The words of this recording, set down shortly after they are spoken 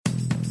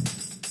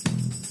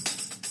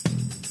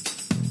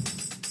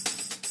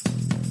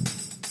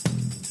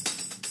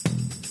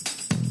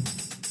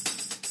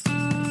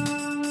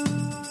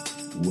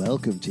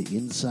welcome to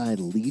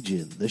Inside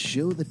Legion, the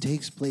show that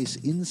takes place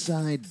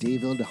inside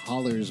David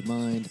Holler's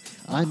mind.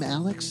 I'm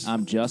Alex.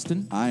 I'm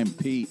Justin. I'm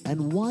Pete.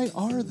 And why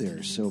are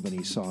there so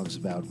many songs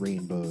about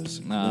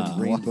rainbows when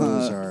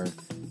rainbows are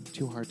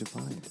too hard to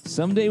find?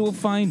 Someday we'll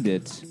find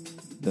it.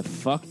 The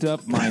fucked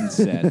up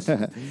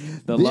mindset.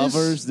 The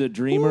lovers, the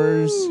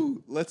dreamers.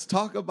 Woo! Let's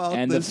talk about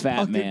and this the fat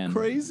fucking man.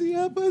 crazy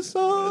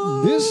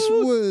episode. This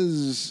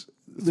was...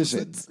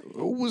 Listen, it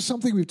was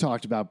something we've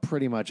talked about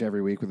pretty much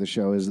every week with the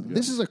show.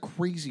 This is a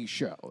crazy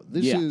show.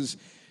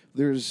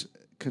 There's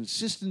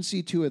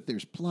consistency to it.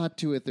 There's plot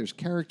to it. There's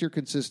character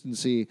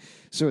consistency.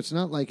 So it's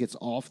not like it's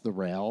off the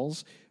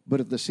rails, but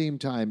at the same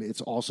time,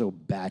 it's also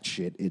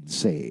batshit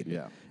insane.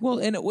 Yeah. Well,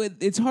 and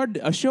it's hard.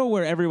 A show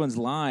where everyone's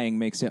lying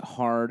makes it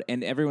hard,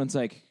 and everyone's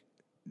like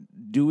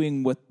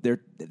doing what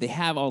they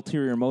have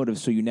ulterior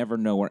motives, so you never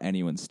know where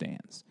anyone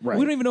stands. Right.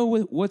 We don't even know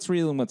what's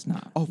real and what's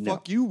not. Oh,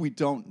 fuck you. We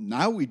don't.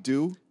 Now we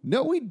do.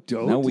 No, we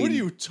don't. No, What are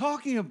you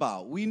talking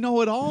about? We know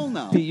it all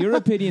now. Pete, your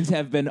opinions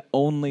have been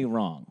only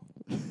wrong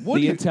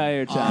the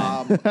entire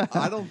time.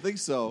 I don't think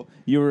so.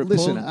 You were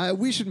Listen,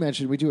 we should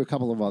mention we do a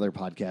couple of other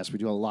podcasts. We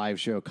do a live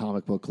show,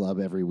 Comic Book Club,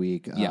 every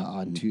week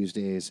on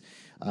Tuesdays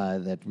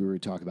that we were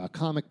talking about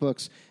comic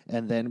books.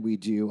 And then we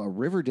do a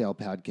Riverdale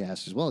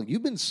podcast as well.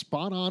 You've been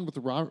spot on with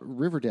the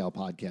Riverdale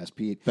podcast,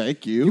 Pete.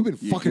 Thank you. You've been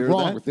fucking hear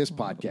wrong that? with this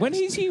podcast. When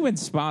he's he went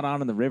spot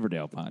on in the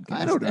Riverdale podcast?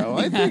 I don't know.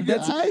 I think Don't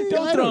I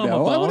throw don't him a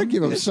know. I bone. want to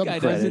give him This some guy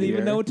credit doesn't even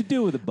here. know what to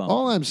do with a bone.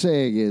 All I'm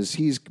saying is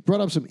he's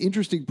brought up some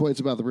interesting points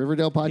about the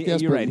Riverdale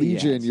podcast, you're but right, he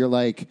Legion, has. you're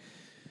like,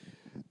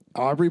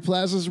 Aubrey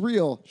Plaza's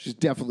real. She's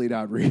definitely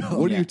not real.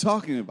 What are you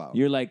talking about?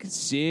 You're like,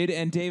 Sid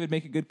and David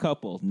make a good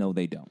couple. No,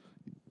 they don't.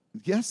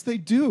 Yes, they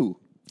do.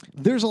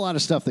 There's a lot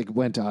of stuff that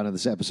went on in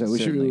this episode.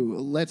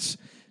 Let's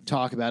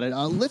talk about it.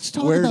 Let's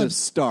talk Where about to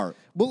start?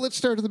 Well, let's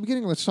start at the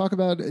beginning. Let's talk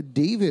about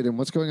David and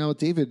what's going on with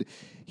David.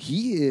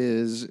 He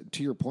is,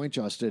 to your point,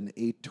 Justin,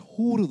 a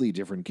totally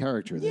different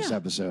character this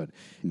episode.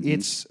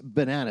 It's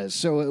bananas.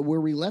 So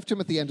where we left him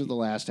at the end of the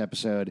last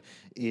episode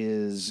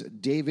is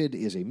David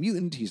is a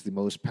mutant. He's the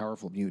most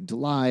powerful mutant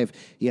alive.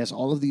 He has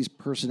all of these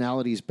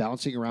personalities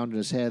bouncing around in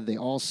his head. They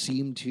all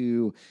seem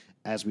to,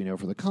 as we know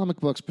from the comic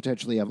books,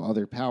 potentially have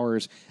other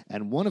powers.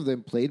 And one of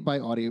them, played by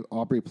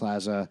Aubrey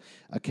Plaza,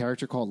 a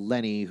character called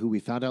Lenny, who we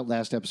found out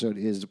last episode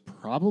is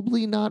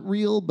probably not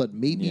real, but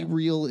maybe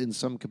real in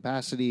some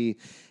capacity,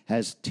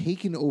 has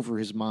taken over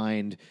his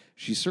mind.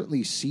 She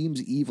certainly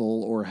seems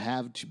evil or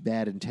have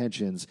bad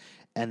intentions.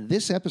 And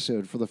this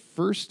episode, for the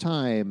first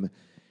time,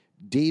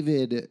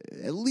 David,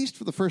 at least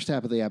for the first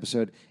half of the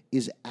episode,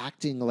 is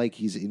acting like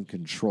he's in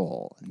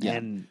control. Yeah.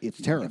 And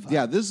it's terrifying.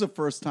 Yeah, this is the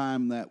first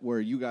time that where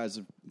you guys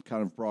have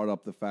kind of brought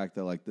up the fact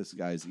that like this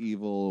guy's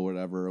evil or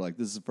whatever. Like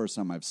this is the first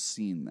time I've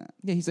seen that.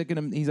 Yeah, he's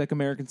like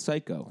American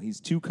Psycho. He's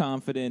too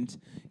confident.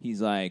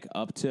 He's like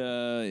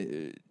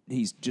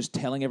he's just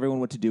telling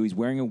everyone what to do. He's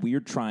wearing a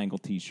weird triangle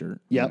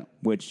T-shirt. Yep.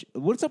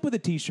 What's up with the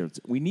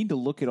T-shirts? We need to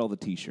look at all the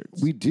T-shirts.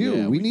 We do.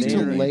 Yeah, we we need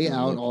do. to lay Yeah.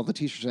 out all the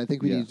T-shirts. I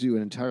think we Yeah. need to do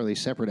an entirely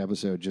separate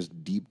episode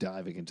just deep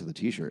diving into the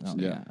T-shirts. Oh,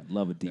 yeah, I'd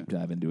love a deep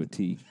dive into a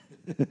T.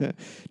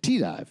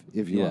 T-dive,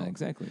 if you will. Yeah,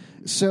 exactly.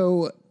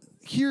 So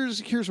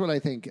here's what I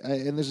think,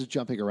 and this is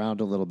jumping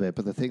around a little bit,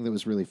 but the thing that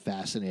was really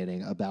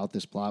fascinating about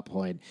this plot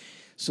point,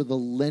 so the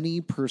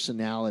Lenny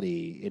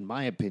personality, in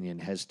my opinion,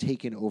 has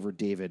taken over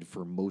David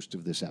for most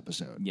of this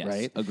episode, Yes,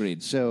 right?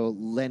 agreed. So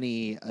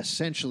Lenny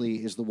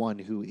essentially is the one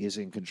who is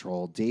in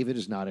control. David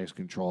is not in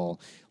control.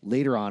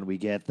 Later on, we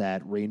get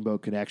that Rainbow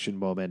Connection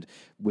moment,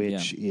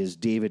 which is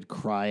David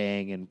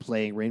crying and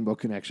playing Rainbow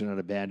Connection on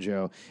a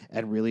banjo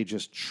and really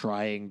just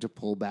trying to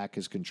pull back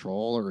his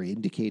control or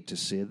indicate to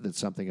Sid that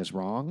something is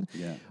wrong.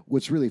 Yeah.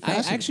 What's really I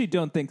fascinating... actually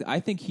don't think. I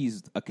think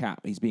he's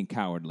he's being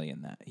cowardly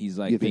in that. He's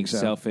like You being think so?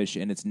 selfish,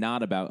 and it's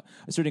not about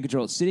asserting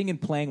control. Sitting and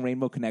playing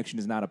Rainbow Connection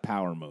is not a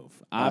power move.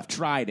 I've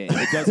tried it.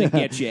 It doesn't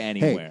get you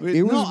anywhere.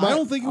 It was No, I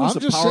don't think it was I'm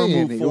a just power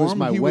saying, move It for was him.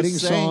 my He was wedding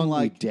saying, song.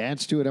 like- We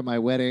danced to it at my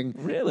wedding.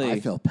 Really? I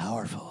felt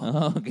powerful.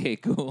 Okay,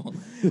 cool.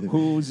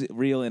 Who's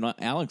real in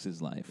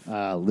Alex's life?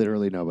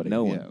 Literally nobody.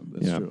 No one. Yeah,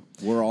 that's true.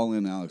 We're all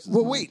in Alex's.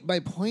 Well, mind. wait. My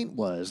point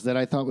was that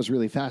I thought was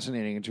really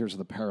fascinating in terms of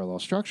the parallel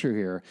structure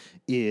here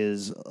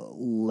is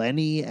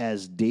Lenny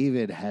as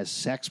David has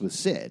sex with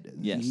Sid.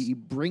 Yes. He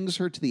brings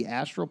her to the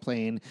astral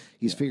plane.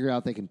 He's figured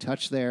out they can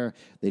touch there.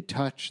 They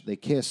touch, they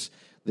kiss,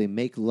 they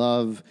make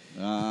love.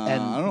 I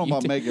don't know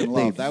about making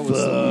love. they That was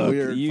some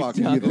weird You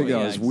fucking. talk You think Yeah,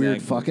 that was weird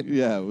exactly. fucking?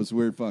 Yeah, it was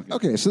weird fucking.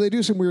 Okay, so they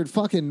do some weird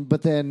fucking,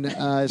 but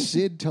then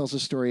Sid tells a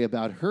story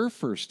about her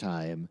first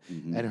time,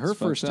 and her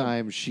first fucked up.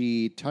 time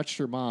she touched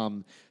her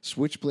mom,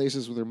 switched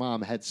places with her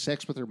mom, had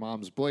sex with her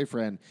mom's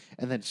boyfriend,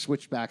 and then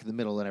switched back in the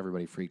middle, and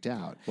everybody freaked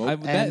out.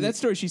 That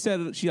story, she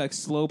said she like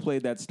slow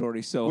played that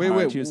story so Wait,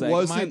 hard. wait, She was like, my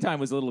wasn't-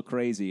 time was a little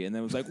crazy, and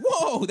then was like,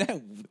 whoa,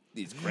 that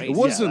is crazy. It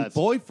wasn't that's-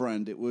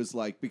 boyfriend. It was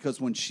like because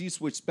when she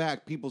switched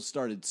back, people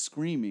started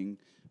screaming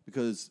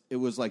because it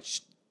was like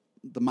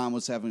the mom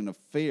was having an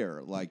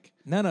affair. Like,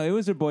 No, it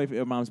was her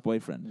mom's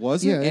boyfriend.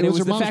 was it? Yeah, And it it was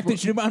was her the fact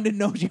mom's that her mom didn't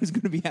know she was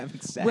going to be having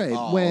sex. Right.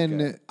 Oh,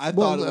 when okay. I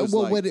thought it was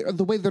like- when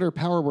the way that her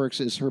power works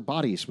is her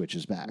body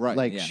switches back. Right.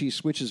 Like Yeah. she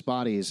switches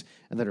bodies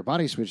and then her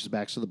body switches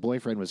back. So the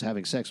boyfriend was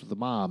having sex with the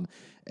mom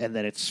and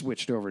then it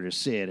switched over to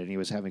Sid and he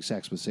was having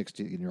sex with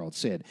 16-year-old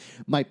Sid.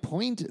 My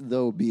point,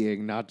 though,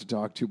 being not to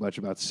talk too much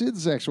about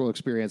Sid's sexual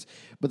experience,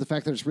 but the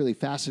fact that it's really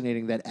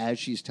fascinating that as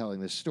she's telling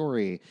this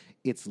story,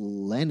 it's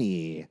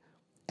Lenny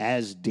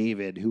as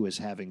David who is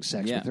having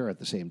sex Yeah. with her at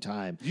the same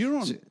time. You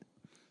don't.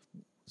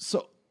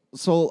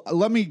 So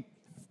let me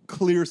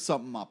clear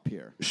something up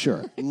here.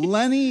 Sure.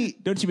 Lenny.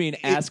 Don't you mean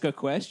ask a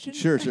question?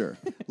 Sure.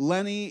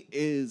 Lenny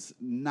is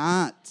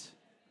not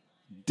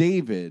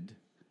David.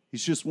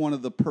 He's just one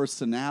of the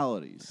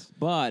personalities.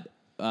 But,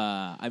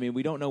 I mean,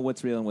 we don't know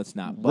what's real and what's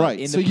not. But Right.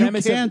 In So the you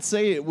premise can't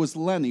say it was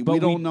Lenny. But We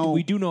don't know.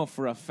 We do know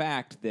for a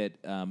fact that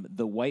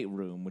the White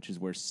Room, which is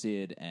where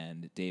Sid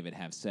and David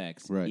have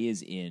sex, Right.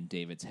 is in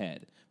David's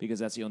head because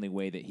that's the only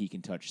way that he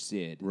can touch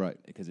Sid. Right.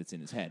 Because it's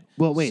in his head.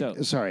 Well, wait,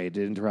 So- sorry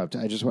to interrupt.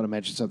 I just want to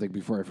mention something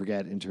before I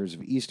forget in terms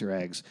of Easter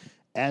eggs.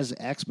 As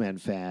X-Men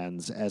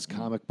fans, as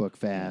comic book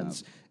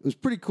fans, it was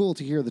pretty cool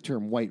to hear the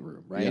term White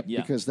Room, right? Yep.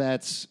 Yeah. Because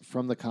that's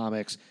from the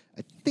comics.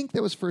 I think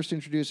that was first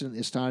introduced in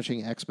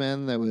Astonishing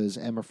X-Men. That was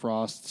Emma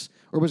Frost's,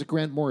 or was it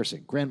Grant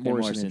Morrison? Grant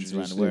Morrison Morrison's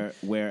introduced run, it.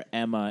 where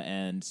Emma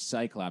and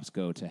Cyclops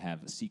go to have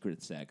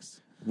secret sex.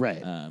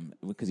 Right.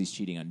 Because he's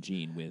cheating on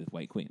Jean with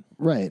White Queen.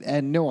 Right.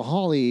 And Noah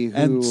Hawley, who...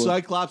 and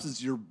Cyclops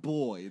is your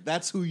boy.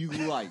 That's who you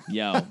like.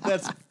 Yo.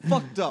 That's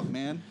fucked up,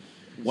 man.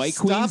 White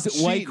Stop Queen's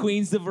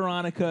cheating. the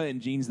Veronica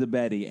and Jean's the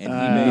Betty, and he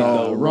made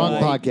no, the wrong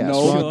right podcast.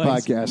 No Wrong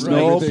choice. podcast.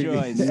 Right Everything-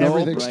 choice.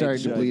 everything's Right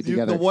starting to choice. bleed Dude,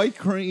 together. the White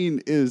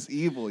Queen is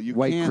evil. You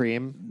White can't.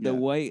 cream. The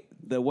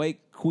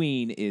White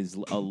Queen is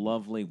a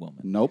lovely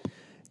woman. Nope.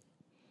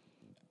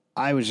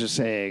 I was just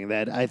saying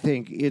that I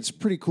think it's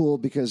pretty cool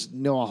because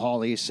Noah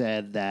Hawley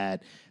said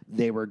that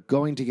they were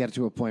going to get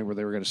to a point where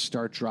they were going to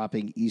start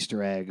dropping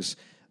Easter eggs,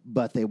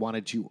 but they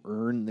wanted to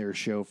earn their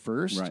show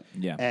first. Right.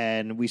 Yeah.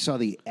 And we saw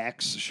the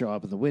X show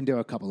up in the window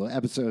a couple of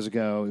episodes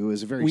ago. It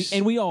was a very...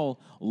 We all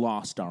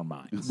lost our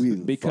minds I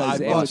because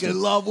it was- fucking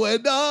love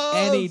windows.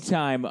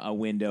 anytime a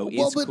window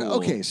is cool.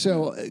 okay,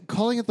 so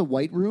calling it the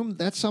White Room,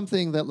 that's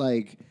something that,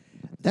 like,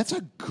 that's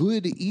a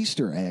good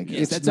Easter egg.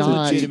 Yes, it's that's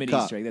not... a legitimate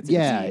Easter egg. That's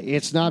yeah, easy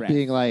it's not ref.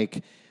 being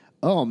like,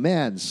 oh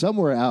man,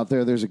 somewhere out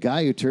there's a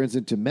guy who turns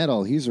into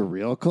metal. He's a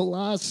real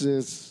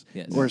Colossus,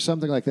 Yes. or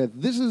something like that.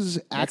 This is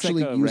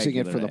actually like a using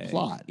it for regular the egg.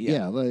 plot.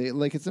 Yeah.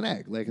 like it's an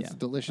egg, like it's a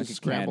delicious like a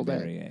scrambled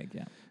cranberry egg.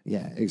 Yeah.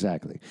 Yeah,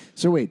 exactly.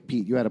 So wait,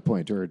 Pete, you had a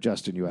point, or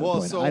Justin, you had a Well,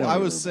 point. so don't I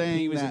was remember. saying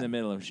He was that. in the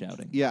middle of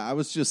shouting. Yeah, I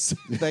was just.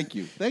 Thank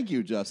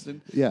you,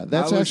 Justin. Yeah,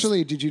 that's I was-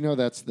 actually. Did you know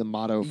that's the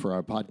motto for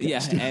our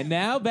podcast? Yeah, and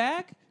now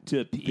back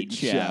to Pete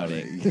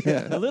shouting.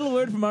 A little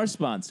word from our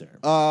sponsor.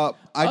 I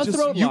A just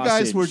throat you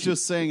guys were lozenge.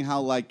 just saying how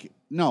like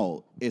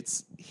no,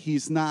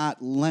 he's not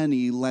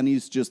Lenny.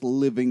 Lenny's just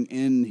living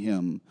in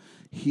him.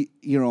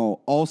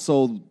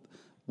 Also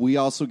we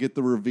also get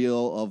the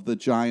reveal of the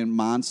giant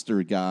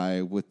monster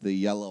guy with the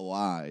yellow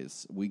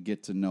eyes. We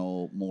get to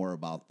know more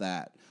about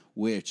that,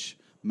 which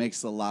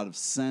makes a lot of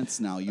sense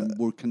now.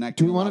 We're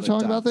connecting. Do we want to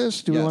talk about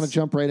this? Do we want to Yes.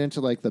 jump right into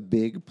like the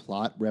big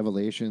plot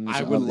revelations?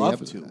 I of would the love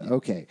episode? to.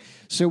 Okay,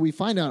 so we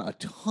find out a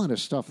ton of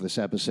stuff this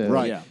episode.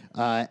 Right.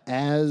 Yeah.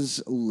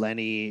 As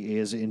Lenny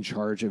is in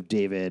charge of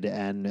David,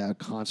 and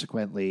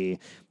consequently,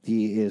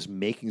 he is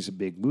making some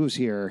big moves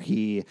here.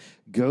 He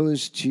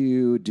goes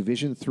to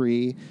Division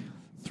 3.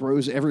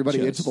 Throws everybody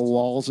Just into the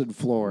walls and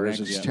floors. wrecks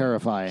It's shit.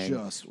 terrifying.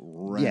 Just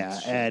wrecks yeah,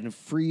 shit. and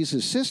frees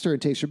his sister and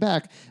takes her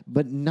back,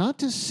 but not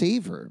to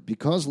save her.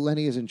 Because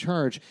Lenny is in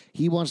charge,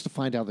 he wants to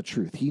find out the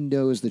truth. He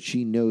knows that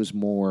she knows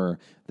more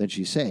than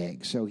she's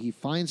saying. So he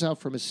finds out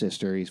from his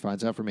sister, he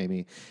finds out from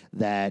Amy,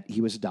 that he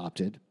was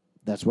adopted.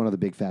 That's one of the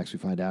big facts we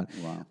find out.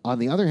 Wow. On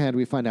the other hand,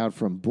 we find out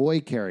from Boy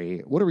Carrie.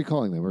 What are we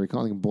calling them? Are we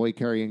calling them Boy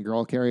Carrie and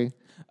Girl Carrie?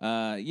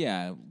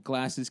 Yeah,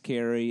 Glasses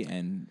Carrie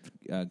and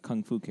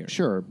Kung Fu Carrie.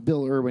 Sure,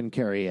 Bill Irwin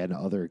Carrie and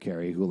other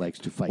Carrie who likes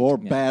to fight. Or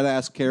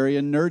badass Carrie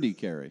and nerdy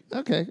Carrie.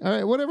 Okay, all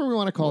right, whatever we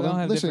want to call They all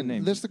them. have Listen, different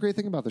names. that's the great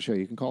thing about the show.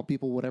 You can call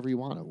people whatever you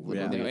want to.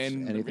 Yeah, whether it's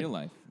in anything. real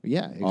life.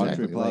 Yeah,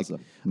 exactly. Plaza. I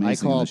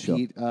Amazing call in the show.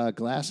 Pete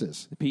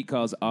Glasses. Pete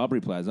calls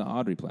Aubrey Plaza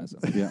Audrey Plaza.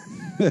 Yeah,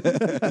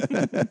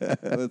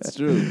 that's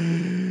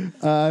true.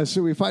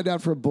 So we find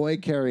out from Boy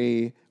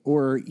Carrie,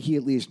 or he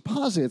at least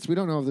posits, we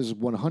don't know if this is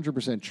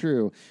 100%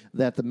 true,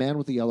 that the man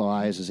with the yellow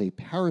eyes is a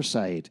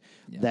parasite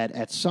that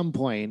at some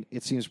point,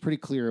 it seems pretty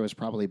clear it was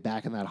probably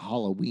back in that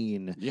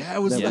Halloween. Yeah,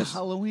 it was that the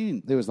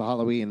Halloween. It was the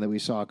Halloween that we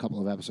saw a couple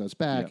of episodes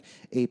back.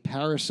 A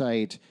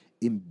parasite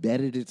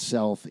embedded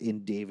itself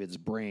in David's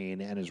brain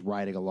and is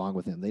riding along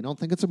with him. They don't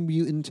think it's a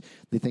mutant.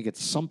 They think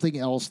it's something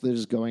else that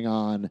is going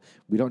on.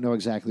 We don't know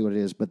exactly what it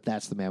is, but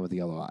that's the man with the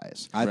yellow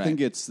eyes. I Right. think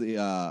it's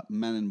the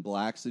Men in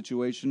Black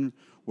situation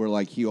where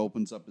like he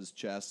opens up his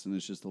chest and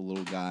it's just a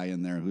little guy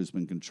in there who's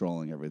been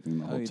controlling everything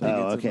the whole you time.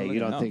 think Oh, it's okay. a- You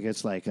don't no. think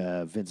it's like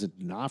a Vincent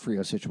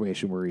D'Onofrio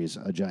situation where he's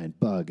a giant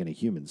bug in a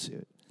human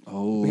suit.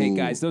 Oh, Hey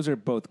guys, those are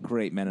both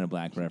great Men in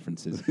Black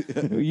references.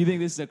 You think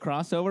this is a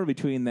crossover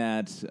between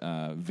that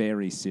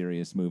very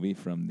serious movie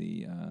from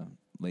the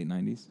late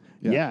 90s?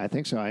 Yeah. I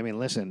think so. I mean,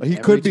 listen, he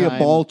every could be a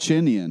time-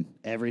 Balchinian.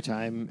 Every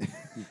time,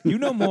 You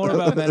know more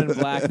about Men in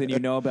Black than you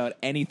know about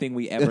anything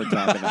we ever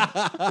talk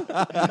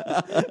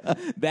about.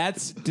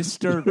 That's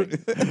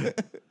disturbing.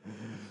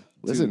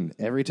 listen,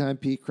 every time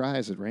Pete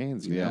cries, it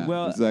rains. You know?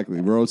 Well, exactly.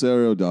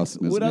 Rosario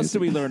Dawson. Is What else did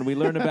amazing. we learn? We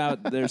learned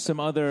about there's some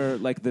other,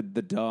 like the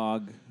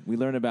dog. We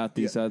learned about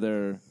these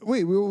other...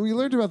 Wait, we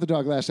learned about the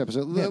dog last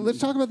episode. Let's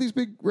talk about these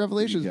big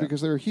revelations Yeah.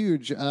 because they're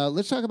huge.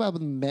 Let's talk about the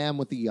man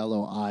with the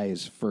yellow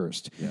eyes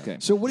first. Okay.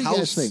 So what do you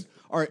guys think?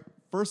 All right.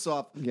 First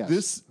off, Yes.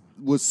 this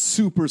was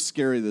super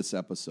scary. This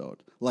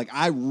episode, like,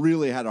 I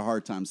really had a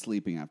hard time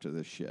sleeping after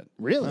this shit.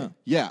 Really?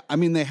 Yeah, I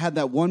mean, they had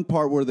that one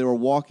part where they were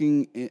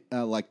walking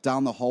like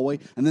down the hallway,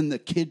 and then the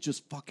kid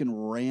just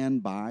fucking ran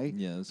by.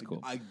 Yeah, that's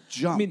cool. I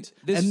jumped, I mean,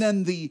 this- and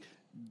then the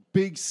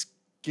big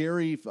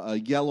scary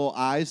yellow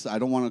eyes. I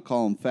don't want to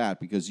call him fat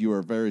because you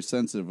are very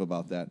sensitive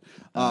about that.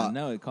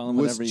 No, call him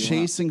was whatever you want.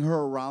 chasing her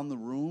around the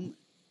room.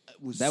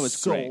 It was That was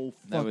so great.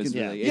 That was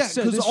fucking really- yeah. it's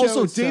so- Because this show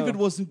also is so- David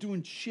wasn't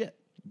doing shit.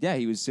 Yeah,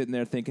 he was sitting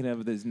there thinking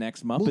of his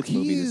next Muppets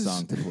movie the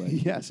song to play.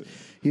 Yes.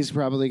 He's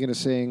probably going to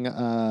sing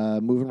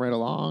Moving Right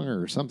Along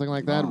or something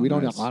like that. Oh, we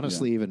don't nice.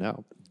 honestly even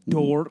know.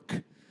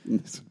 Dork.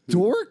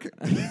 Dork?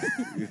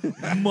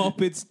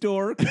 Muppets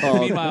dork.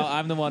 Meanwhile,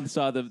 I'm the one who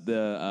saw the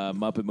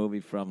Muppet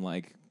movie from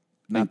like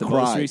not And the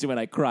most cried. recent when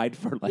I cried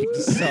for like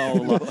so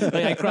long. Like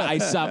I cried. I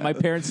saw my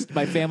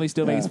family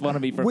still makes fun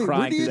of me for Wait, where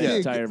crying do you through that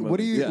think, entire movie. what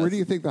do you, Yes. where do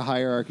you think the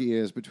hierarchy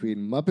is between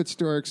Muppets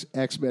dorks,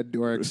 X-Men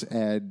dorks,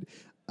 and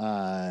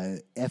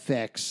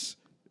FX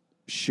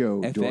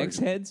show FX dorks?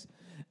 heads?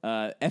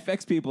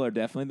 FX people are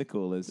definitely the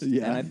coolest.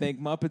 Yeah. And I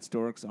think Muppets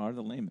dorks are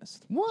the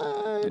lamest.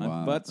 What?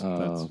 Wow, But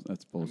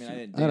that's bullshit.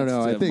 didn't I don't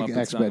know. dance I to think Muppet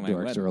X-Men song at my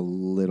dorks wedding. are a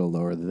little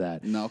lower than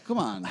that. No, come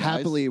on. Guys.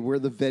 Happily, we're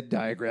the Venn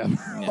diagram.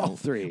 No. All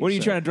three. What are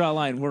you so- trying to draw a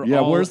line? We're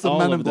Yeah, all, where's the all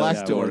Men of in Black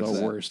those Yeah, we're dorks.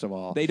 the worst of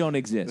all. They don't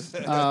exist.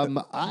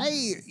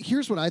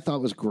 Here's what I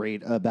thought was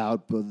great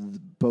about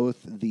both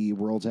the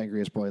World's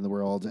Angriest Boy in the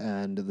World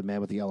and the Man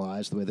with the Yellow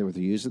Eyes, the way they were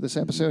used in this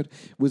episode,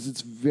 was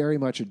it's very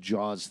much a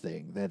Jaws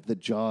thing. That the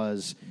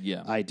Jaws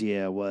Yeah.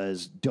 idea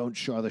was don't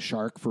show the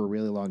shark for a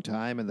really long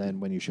time, and then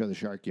when you show the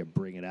shark, you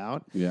bring it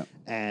out. Yeah.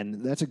 And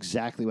that's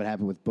exactly what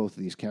happened with both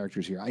of these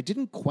characters here. I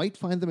didn't quite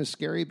find them as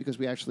scary because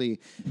we actually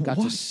got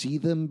to see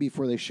them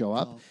before they show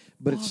up,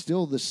 but it's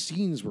still, the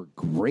scenes were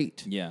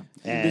great. Yeah,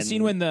 the And-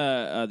 scene when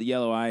the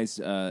yellow eyes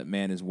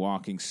man is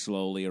walking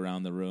slowly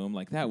around the room,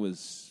 like that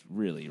was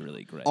really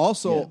really great.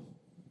 Also,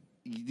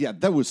 yeah,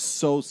 that was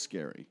so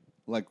scary.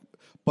 Like,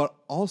 but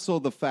also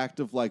the fact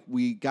of like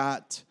we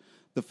got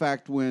the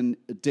fact when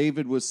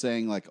David was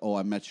saying like, "Oh,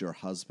 I met your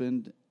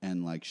husband,"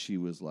 and like she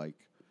was like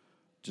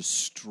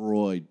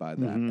destroyed by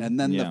that, and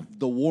then Yeah.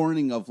 the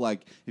warning of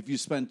like, if you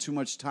spend too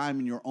much time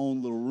in your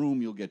own little room,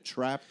 you'll get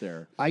trapped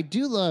there. I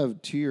do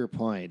love, to your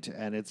point,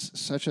 and it's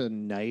such a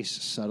nice,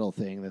 subtle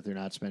thing that they're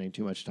not spending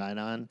too much time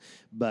on,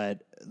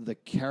 but the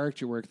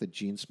character work that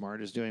Gene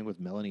Smart is doing with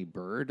Melanie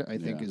Bird, I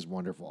think, Yeah. is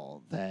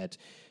wonderful. That,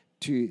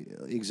 to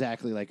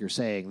exactly like you're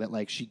saying, that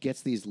like she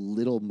gets these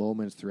little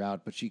moments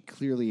throughout, but she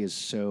clearly is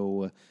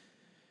so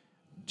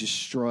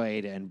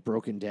destroyed and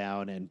broken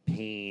down and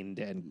pained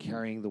and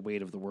carrying the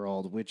weight of the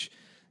world, which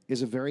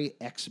is a very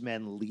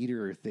X-Men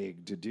leader thing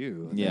to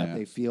do. Yeah. That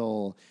they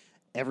feel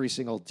every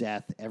single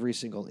death, every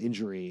single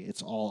injury,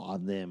 it's all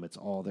on them. It's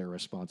all their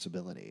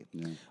responsibility.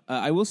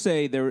 I will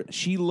say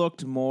she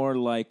looked more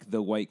like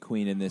the White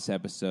Queen in this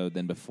episode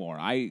than before.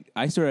 I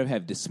sort of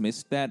have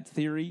dismissed that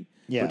theory.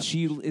 Yeah. But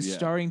she is Yeah.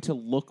 starting to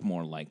look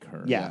more like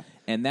her. Yeah.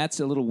 And that's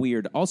a little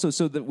weird. Also,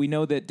 so that we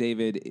know that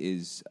David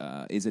is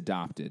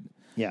adopted.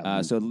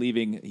 Yeah. So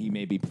he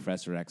may be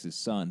Professor X's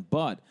son.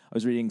 But I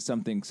was reading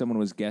something, someone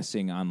was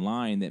guessing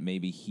online that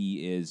maybe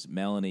he is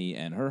Melanie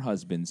and her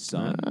husband's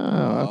son.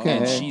 Oh, okay.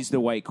 And she's the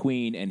White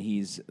Queen and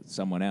he's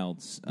someone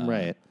else.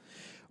 Right.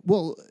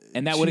 Well,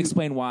 And that would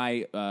explain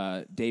why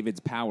David's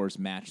powers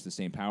match the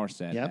same power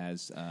set Yep.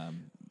 as.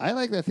 I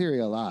like that theory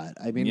a lot.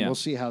 I mean, Yeah. we'll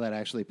see how that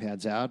actually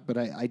pans out, but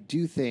I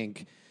do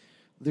think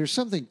there's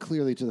something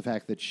clearly to the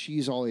fact that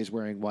she's always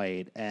wearing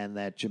white and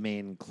that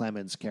Jermaine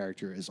Clemens'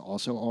 character is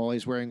also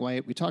always wearing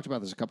white. We talked about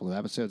this a couple of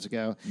episodes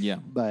ago. Yeah.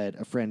 But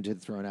a friend had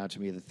thrown out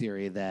to me the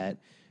theory that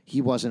he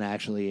wasn't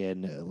actually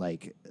in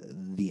like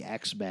the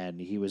X-Men.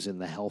 He was in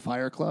the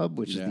Hellfire Club,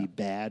 which Yeah. is the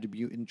bad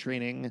mutant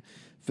training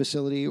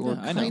facility, or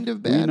Yeah, I know. kind of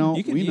We bad. know,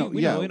 You can- we you- know,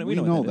 we yeah, know- we know we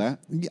what know that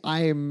that.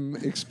 I am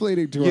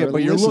explaining to Yeah, our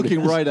but you're listeners.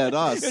 looking right at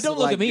us. Don't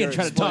look like at me you're and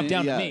try to talk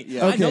down explaining- to yeah,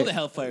 me. yeah. I know Okay. the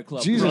Hellfire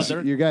Club, Jesus,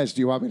 brother. you guys,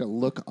 do you want me to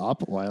look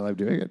up while I'm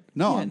doing it?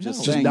 No, Yeah, I'm just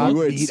no. saying. Not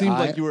It need seemed I-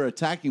 like you were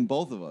attacking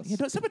both of us. Yeah,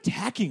 don't stop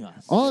attacking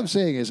us. All I'm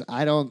saying is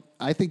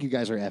I think you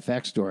guys are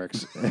FX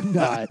dorks and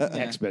not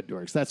X-Men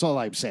dorks. That's all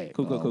I'm saying.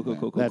 Cool.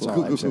 That's cool.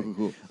 all I'm saying.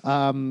 Cool.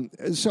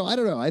 So I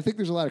don't know. I think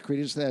there's a lot of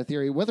credence to that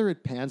theory. Whether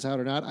it pans out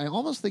or not, I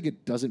almost think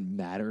it doesn't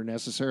matter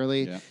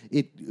necessarily. Yeah.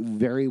 It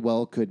very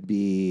well could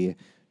be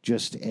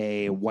just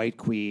a white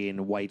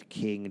queen, white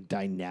king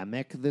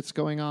dynamic that's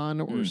going on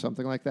or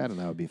something like that, and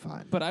that would be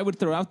fine. But I would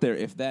throw out there,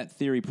 if that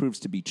theory proves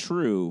to be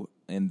true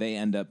and they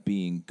end up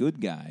being good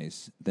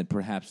guys, then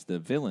perhaps the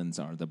villains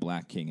are the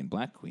Black King and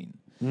Black Queen.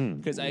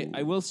 Because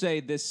I will say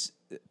this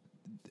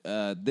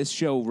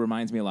show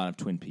reminds me a lot of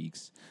Twin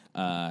Peaks.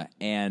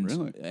 And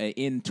Really?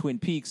 In Twin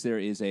Peaks, there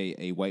is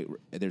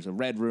there's a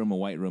red room, a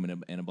white room,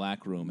 and a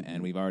black room,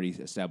 and we've already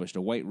established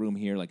a white room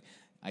here. Like,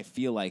 I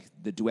feel like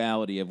the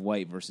duality of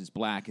white versus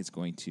black is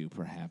going to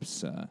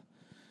perhaps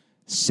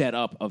set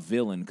up a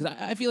villain, because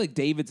I feel like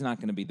David's not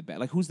going to be the bad.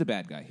 Like, who's the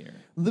bad guy here?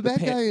 The bad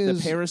guy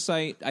is the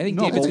parasite. I think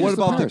No, David's but what just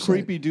the about the parasite.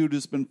 creepy dude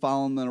who's been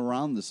following them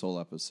around this whole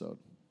episode?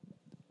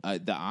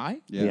 the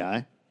Eye.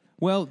 Yeah.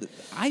 Well,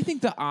 I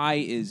think the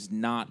Eye is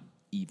not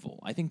evil.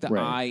 I think the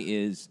Right. Eye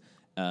is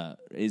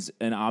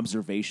an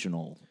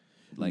observational.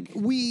 Like,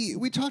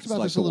 We talked about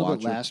like this a the little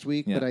bit Watcher. last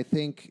week, Yeah. but I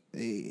think,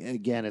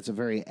 again, it's a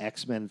very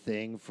X-Men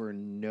thing for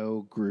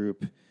no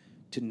group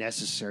to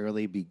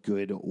necessarily be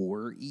good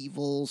or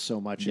evil so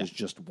much as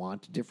just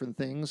want different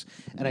things.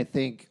 And I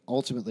think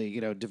ultimately,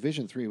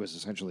 Division 3 was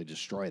essentially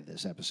destroyed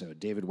this episode.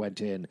 David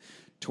went in,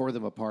 tore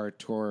them apart,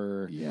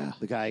 tore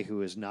the guy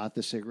who is not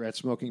the cigarette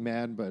smoking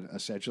man, but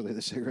essentially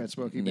the cigarette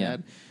smoking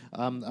man,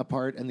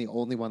 apart. And the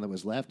only one that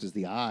was left is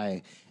the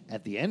Eye.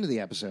 At the end of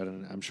the episode,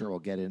 and I'm sure we'll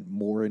get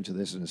more into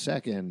this in a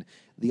second,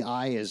 the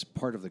Eye is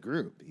part of the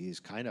group. He's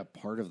kind of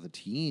part of the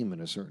team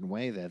in a certain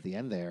way at the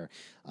end there.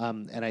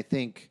 And I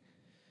think,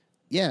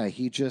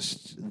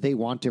 they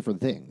want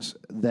different things.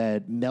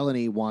 That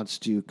Melanie wants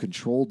to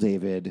control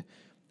David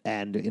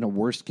and, in a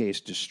worst case,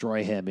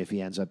 destroy him if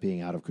he ends up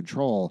being out of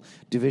control.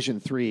 Division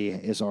 3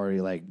 is already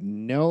like,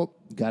 nope,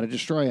 got to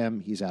destroy him.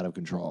 He's out of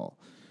control.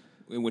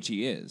 in which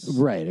he is.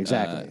 Right,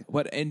 exactly.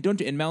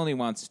 And Melanie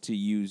wants to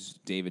use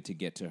David to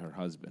get to her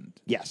husband.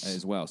 Yes.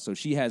 As well. So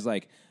she has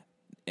like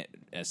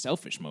a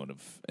selfish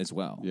motive as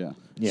well. Yeah.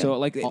 So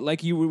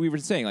we were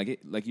saying,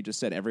 like you just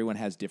said, everyone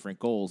has different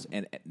goals,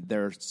 and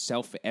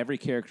every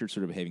character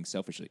sort of behaving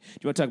selfishly. Do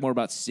you want to talk more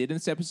about Sid in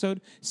this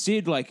episode?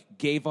 Sid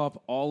gave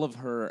up all of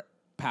her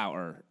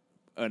power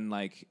and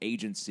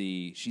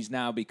agency. She's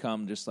now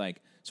become just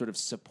sort of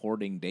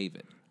supporting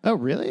David. Oh,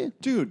 really?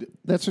 Dude,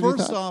 That's what you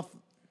first thought? off,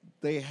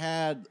 they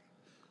had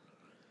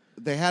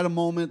a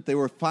moment. They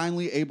were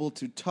finally able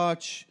to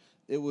touch.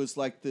 It was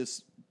like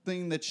this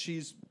thing that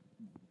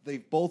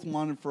they've both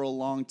wanted for a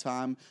long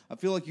time. I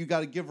feel like you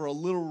got to give her a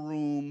little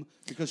room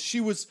because she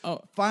was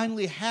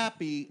finally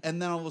happy,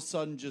 and then all of a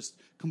sudden just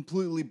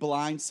completely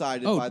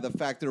blindsided by the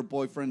fact that her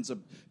boyfriend's a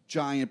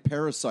giant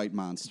parasite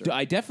monster.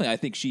 I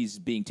think she's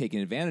being taken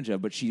advantage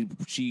of, but she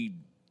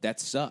that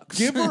sucks.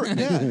 Give her, yeah,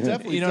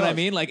 definitely. You know what I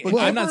mean? But I'm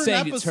give not her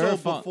saying an it's her episode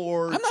fault.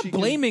 before I'm not she can-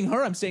 blaming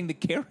her. I'm saying the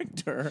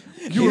character.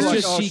 You were It's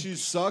like, just she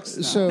sucks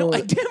now. So No,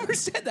 I never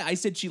said that. I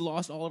said she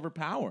lost all of her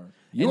power.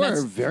 you And are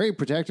that's- very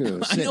protective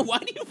of I Sid. know. Why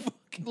do you fucking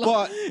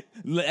But-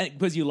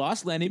 because you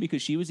lost Lenny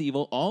because she was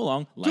evil all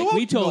along, like Don't-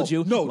 we told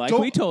you. no, like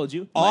don't- we told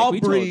you. Like we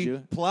told Aubrey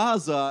you.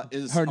 Plaza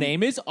is Her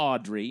name is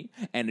Audrey,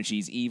 and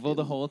she's evil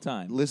the whole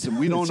time. Listen,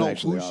 we don't It's know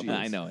actually who she is. Aubrey.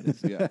 I know it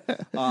is. Yeah.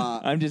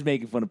 I'm just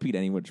making fun of Pete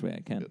any which way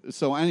I can.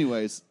 So,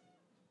 anyways,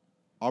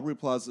 Aubrey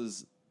Plaza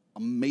is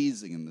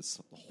amazing in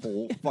this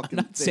whole fucking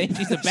I'm not thing. saying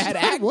she's a bad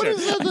actor. What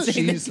is that? I'm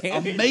saying the She's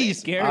character-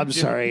 amazing. character- I'm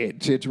sorry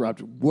to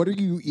interrupt. What are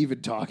you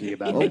even talking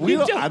about?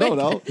 Well, I don't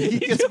know. He You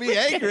gets me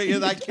angry,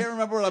 and I can't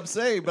remember what I'm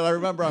saying, but I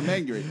remember I'm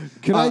angry.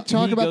 Can I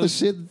talk he about the goes-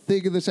 Sid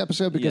thing in this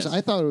episode? Because Yes.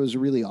 I thought it was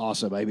really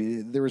awesome. I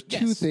mean, there was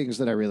two Yes. things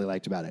that I really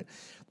liked about it.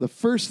 The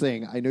first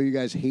thing, I know you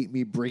guys hate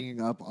me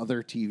bringing up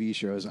other TV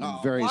shows.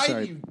 I'm very Why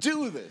sorry. do you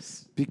do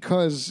this?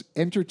 Because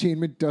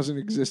entertainment doesn't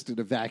exist in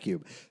a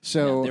vacuum.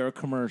 So There are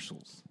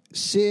commercials.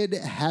 Sid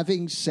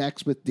having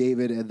sex with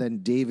David and then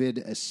David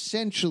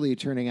essentially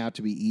turning out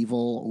to be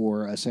evil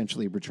or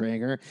essentially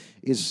betraying her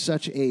is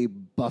such a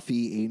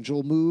Buffy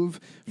Angel move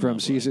from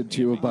season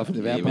 2 of Buffy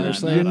the Vampire not-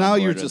 Slayer. Now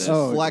you're board with just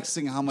this.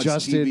 flexing how much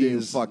Justin TV you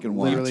is fucking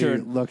watch. literally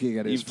turned- looking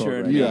at his you've phone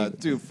turned right me. now. Yeah,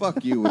 dude,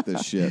 fuck you with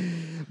this shit.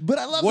 But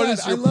I love What that.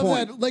 is your I love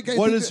point? that. Like, I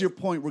What think is your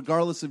point,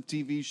 regardless of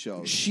TV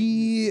shows?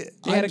 she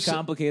They had I'm a so-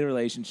 complicated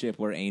relationship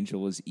where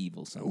Angel was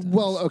evil sometimes.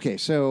 Well, okay,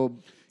 so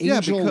Yeah,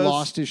 Angel because-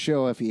 lost his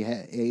show if he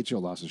had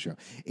Angel lost his show.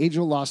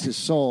 Angel lost his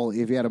soul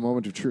if he had a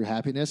moment of true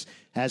happiness,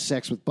 has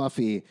sex with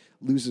Buffy,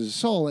 loses his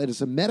soul, and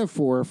it's a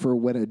metaphor for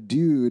when a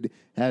dude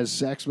has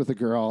sex with a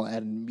girl and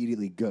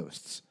immediately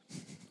ghosts.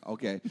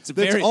 Okay, it's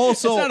that's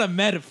also it's not a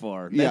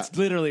metaphor. Yeah. That's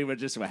literally what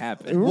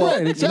happened.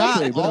 Right,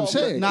 exactly. not But I'm all,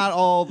 saying not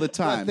all the But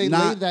time. they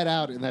Not- laid that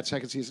out in that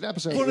second season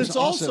episode. But It was it's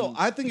also- awesome.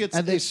 I think it's-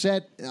 and they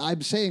set.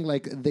 I'm saying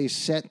they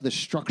set the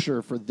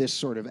structure for this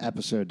sort of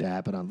episode to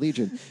happen on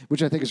Legion,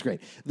 which I think is great.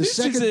 The This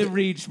second is a thi-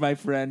 reach, my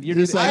friend. You're It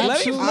just like,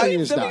 let me absolutely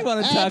is not.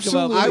 want to talk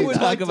Absolutely about. is I would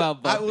not. talk about. I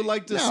Buffy. would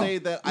like to No, say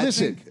that.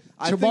 listen,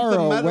 I think the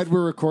tomorrow when metaphor-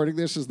 we're recording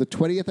this is the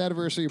 20th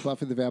anniversary of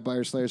Buffy the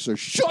Vampire Slayer. So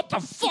shut the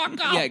fuck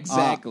up. Yeah,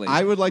 exactly.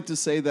 I would like to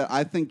say that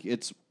I think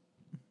it's.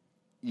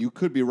 You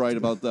could be right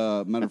about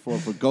the metaphor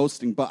for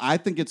ghosting, but I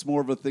think it's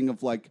more of a thing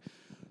of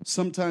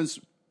sometimes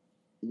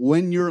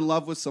when you're in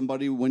love with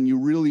somebody, when you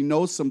really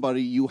know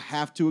somebody, you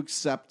have to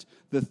accept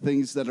the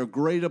things that are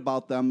great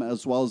about them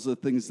as well as the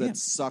things that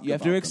suck. You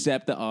have about to them.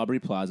 accept the Aubrey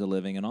Plaza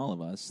living in all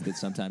of us that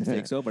sometimes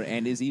takes over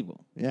and is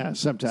evil. Yeah,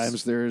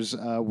 sometimes there's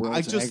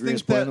world's just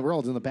angriest think boy that- in the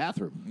world in the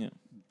bathroom.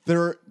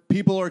 Yeah.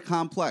 People are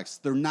complex.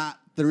 They're not.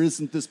 There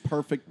isn't this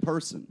perfect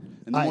person,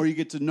 and the more you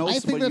get to know I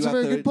somebody, think that's you a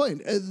very have good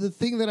point. The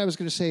thing that I was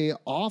going to say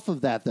off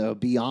of that, though,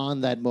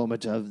 beyond that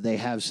moment of they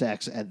have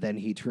sex and then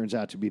he turns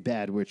out to be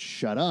bad, which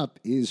shut up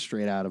is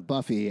straight out of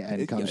Buffy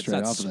and comes It's straight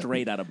not off of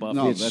straight out of Buffy.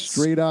 No, It's that's-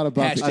 straight out of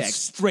Buffy. Hashtag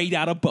straight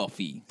out of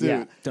Buffy. Dude,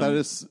 Yeah. that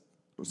is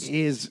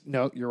Is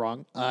no, you're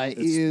wrong.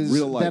 Is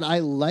real life. that I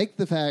like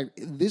the fact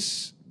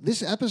this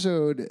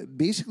episode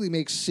basically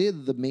makes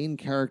Sid the main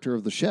character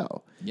of the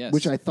show, Yes.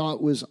 which I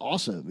thought was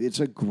awesome. It's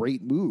a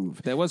great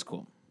move. That was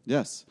cool.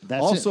 yes.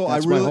 That's also, it.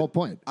 That's I my really, whole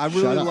point. I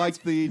Shut really up.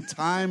 like the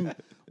time.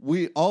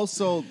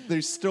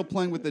 They're still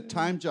playing with the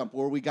time jump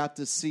where we got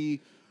to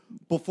see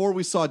before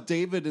we saw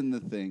David in the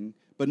thing,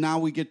 but now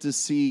we get to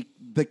see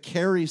the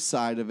Carrie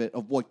side of it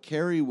of what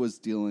Carrie was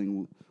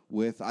dealing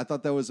with. I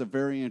thought that was a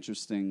very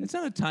interesting. It's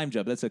not a time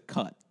jump. That's a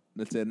cut.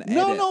 That's an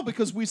No, edit. no,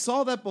 because we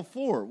saw that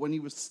before when he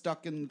was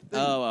stuck in the thing.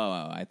 Oh!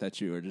 I thought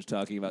you were just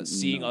talking about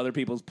seeing other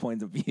people's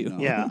points of view.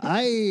 Yeah,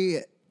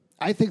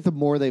 I think the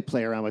more they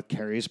play around with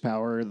Carrie's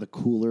power, the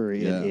cooler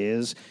it Yeah.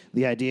 is.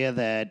 The idea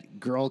that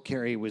girl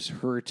Carrie was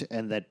hurt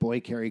and that boy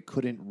Carrie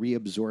couldn't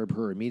reabsorb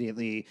her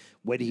immediately.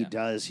 When he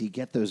does, he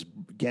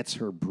gets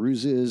her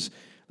bruises.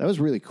 That was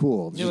really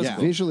cool. It was Just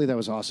cool. Visually, that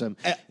was awesome.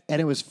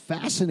 And it was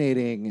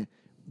fascinating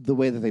the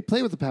way that they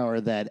play with the power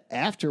that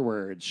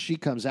afterwards she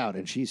comes out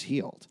and she's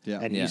healed. Yeah.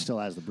 And Yeah. he still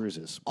has the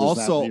bruises. Was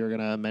that Also- what you were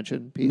going to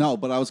mention, Pete? No,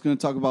 but I was going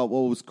to talk about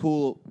what was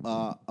cool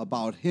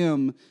about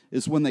him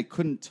is when they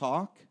couldn't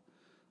talk,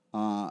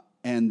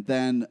 and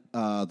then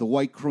the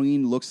White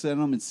Queen looks at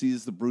him and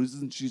sees the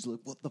bruises, and she's like,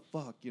 "What the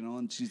fuck?"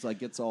 And she's like,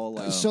 gets all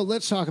like, So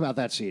let's talk about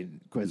that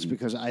scene, Quince,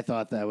 because I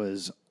thought that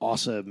was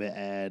awesome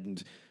and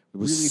it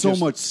was really so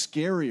just- much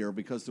scarier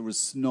because there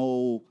was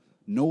no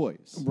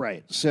noise.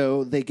 Right.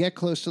 So they get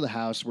close to the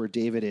house where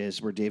David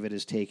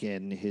has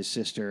taken his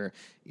sister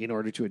in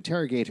order to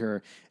interrogate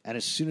her. And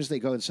as soon as they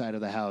go inside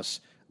of the house,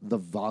 the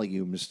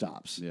volume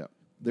stops. Yeah.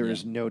 There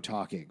is no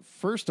talking.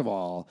 First of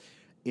all,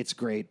 it's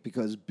great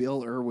because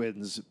Bill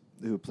Irwin's,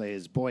 who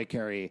plays Boy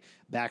Carrie,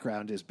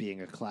 background is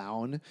being a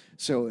clown.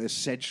 So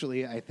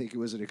essentially, I think it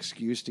was an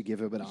excuse to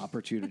give him an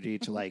opportunity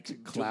to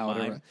like clown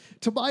mime.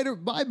 to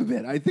mime a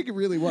bit. I think it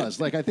really was.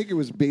 Like I think it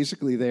was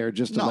basically there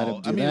just to let him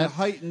No, do I mean that. it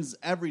heightens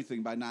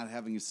everything by not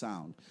having a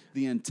sound.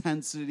 The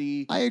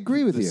intensity. I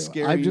agree with the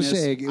you. I'm just scariness.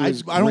 saying it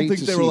was I don't great think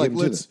to they see were like, him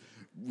do let's.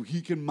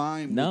 He can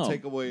mime. No, We'll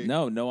take away.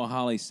 No, Noah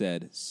Hawley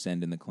said,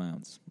 "Send in the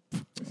clowns."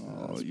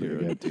 Oh, you're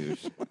a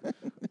douche.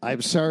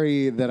 I'm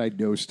sorry that I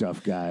know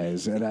stuff,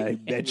 guys, and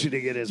I'm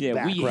mentioning it as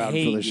Yeah, we background for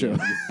hate the show.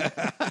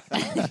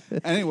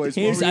 Anyways,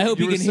 Here's, I hope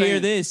you were can hear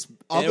saying, this,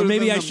 other or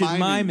maybe than I the should miming-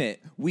 mime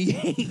it. We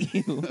hate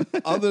you.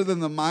 Other than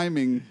the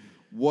miming,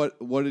 what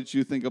did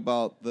you think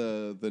about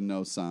the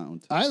no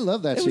sound? I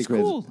love that It was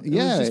sequence. cool. It was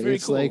Yeah, just very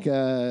it's cool. like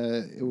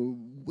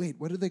wait,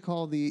 what did they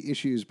call the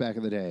issues back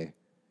in the day?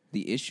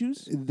 The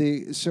issues?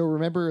 So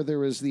remember there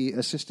was the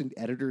assistant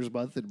editors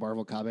month in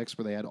Marvel Comics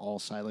where they had all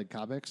silent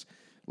comics.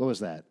 What was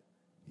that?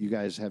 You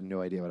guys have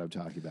no idea what I'm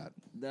talking about.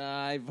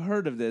 I've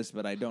heard of this,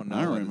 but I don't know.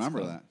 I don't what it's remember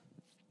called. that.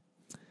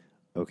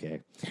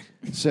 Okay.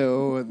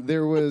 So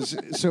there was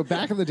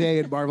back in the day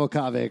in Marvel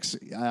Comics,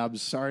 I'm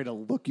sorry to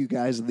look you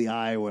guys in the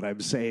eye when I'm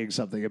saying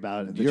something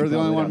about it. that You're you the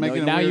only probably one don't making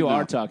know. it Now weird you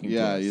are talking to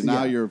Yeah, us.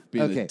 now you're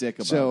being Okay. a dick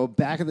about So it.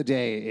 back in the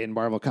day in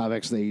Marvel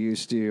Comics, they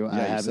used to Yeah, you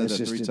have said that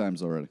assistant. 3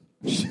 times already.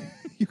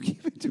 You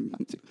keep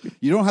interrupting.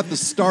 You don't have to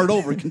start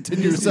over.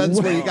 Continue your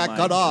sentence where you Oh got my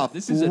cut God. off.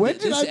 This is When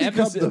did this I become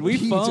episode, the we've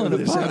Pete fallen of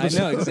this apart. I know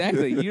episode?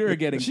 exactly. You're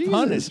getting Jesus.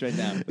 punished right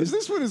now. Is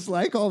this what it's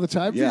like all the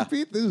time, Yeah.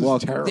 Pete? This is Well,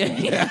 terrible.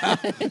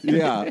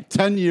 Yeah,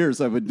 10 years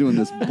I've been doing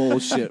this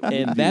bullshit.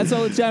 And that's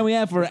all the time we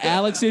have for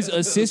Alex's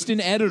assistant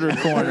editor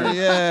corner.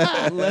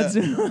 Yeah. Let's.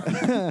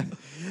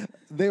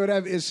 They would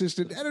have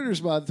assistant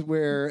editors month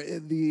where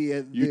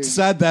You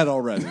said that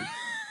already.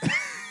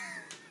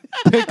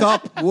 Pick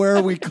up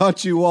where we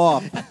cut you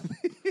off.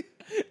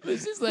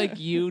 This is like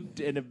you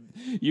and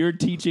you're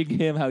teaching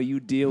him how you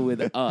deal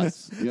with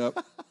us. Yep.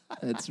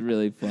 That's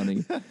really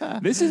funny.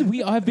 This is we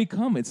have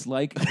become. It's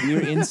like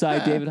we're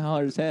inside David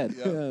Holler's head.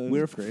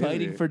 We're crazy.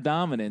 fighting for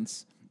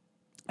dominance.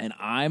 And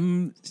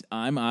I'm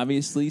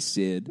obviously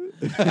Sid,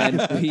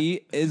 and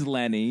Pete is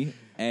Lenny,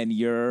 and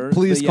you're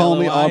Please the call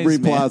me Yellow Aubrey Eyes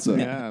Man. Plaza.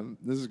 Yeah,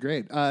 this is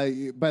great. By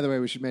the way,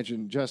 we should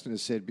mention Justin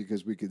is Sid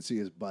because we could see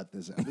his butt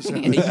this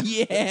episode.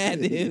 Yeah,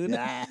 dude.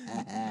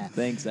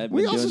 Thanks. I've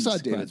We been also doing saw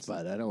squats. David's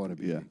butt. I don't want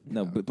to be. Yeah.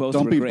 No, but both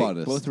Don't were be great.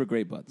 butters. Both were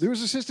great butts. There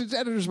was assistant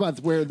editors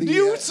month where the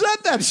You said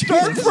that.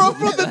 Start from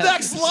the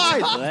next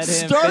slide. Let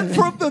him Start finish.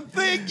 from the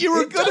thing you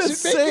were it going to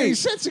doesn't make any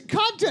say. sense in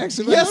context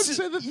if I don't Yes,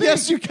 say the thing.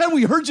 yes, you can.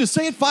 We heard you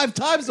say it 5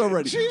 times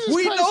already. Jesus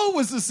we Christ. know it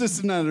was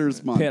Assistant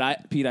Editor's Month.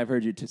 Pete, I've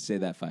heard you say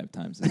that 5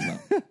 times as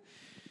well.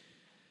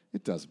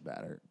 It doesn't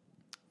matter.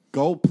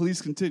 Go,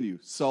 please continue.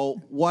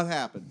 So, what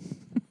happened?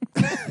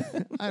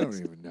 I don't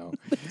even know.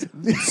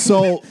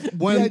 So The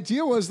when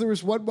idea was there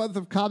was 1 month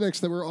of comics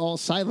that were all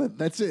silent.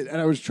 That's it. And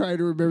I was trying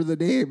to remember the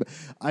name.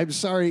 I'm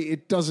sorry,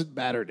 it doesn't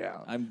matter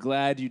now. I'm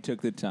glad you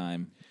took the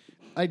time.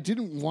 I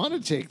didn't want to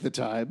take the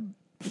time.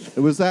 it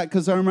was that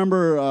because I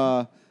remember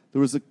there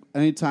was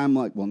any time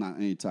like not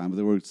any time, but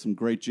there were some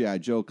great G.I.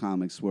 Joe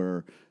comics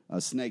where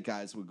Snake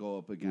Eyes would go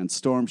up against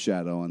Storm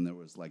Shadow, and there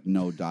was like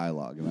no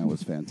dialogue, and that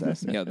was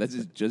fantastic. Yeah, that's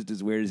just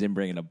as weird as him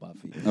bringing a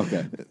Buffy.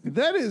 Okay.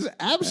 That is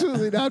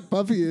absolutely not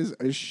Buffy is.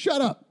 Shut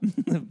up.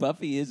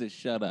 Buffy is a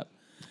shut up.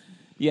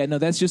 Yeah, no,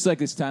 that's just like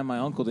this time my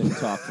uncle didn't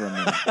talk for a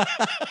minute.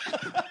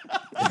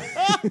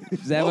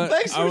 Is that what?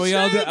 thanks for Are we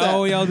sharing that.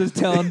 Are we all just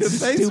telling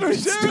Thanks for stupid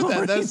sharing that.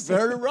 stories? That's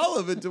very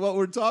relevant to what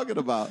we're talking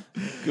about.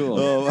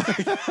 Cool.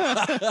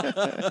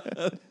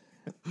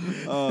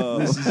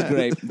 This is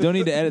great. Don't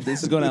need to edit.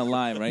 This is going out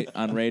live, right,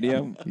 on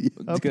radio,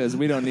 because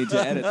we don't need to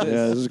edit this.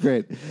 Yeah, this is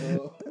great.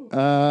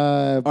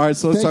 All right,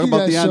 so let's talk about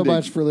Thank the you guys so ending.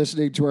 much for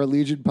listening to our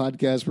Legion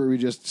podcast where we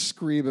just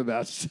scream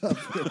about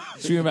stuff,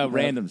 Scream about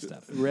random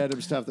stuff.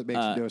 random stuff that makes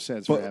no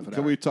sense for half But an can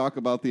hour. we talk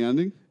about the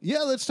ending? Yeah,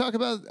 let's talk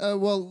about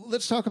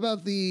let's talk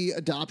about the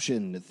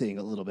adoption thing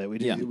a little bit. We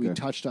did Yeah. we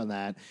touched on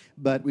that,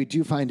 but we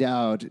do find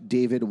out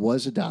David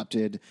was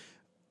adopted.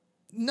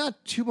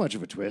 Not too much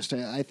of a twist.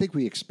 I think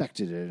we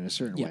expected it in a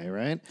certain way,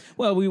 right?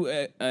 Well,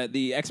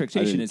 the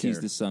expectation didn't is he's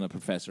care. the son of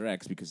Professor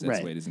X because that's Right.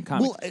 the way it is in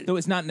comics. Well, Though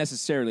it's not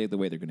necessarily the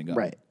way they're going to go.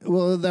 Right.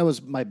 Well, that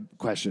was my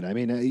question. I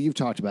mean, you've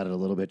talked about it a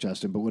little bit,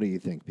 Justin, but what do you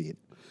think, Pete?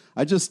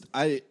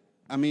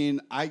 I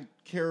mean, I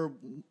care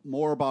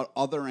more about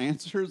other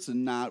answers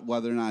and not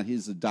whether or not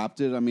he's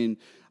adopted. I mean,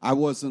 I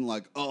wasn't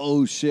like,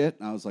 oh shit.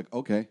 I was like,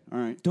 okay, all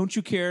right. Don't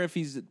you care if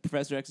he's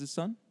Professor X's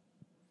son?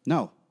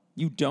 No.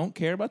 You don't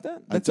care about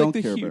that? I That's don't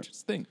like care the about it.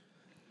 hugest thing.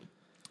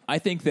 I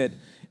think that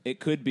it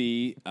could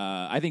be.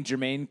 I think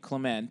Jermaine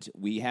Clement.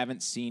 We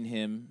haven't seen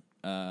him,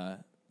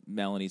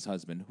 Melanie's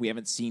husband. We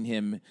haven't seen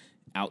him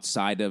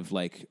outside of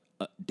like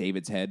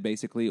David's head,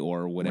 basically,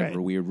 or whatever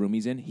Right. weird room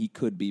he's in. He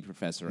could be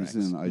Professor X.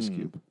 He's in an ice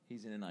cube.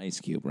 He's in an ice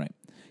cube, right?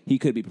 He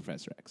could be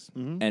Professor X,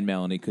 and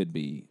Melanie could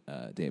be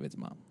David's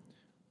mom.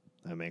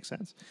 That makes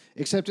sense.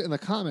 Except in the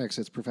comics,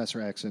 it's Professor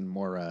X and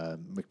Moira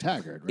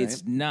McTaggart, right?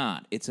 It's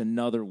not. It's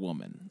another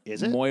woman.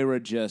 Is it? Moira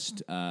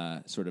just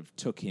sort of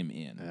took him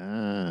in.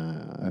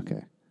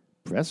 Okay.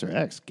 Professor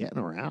X getting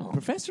around.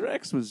 Professor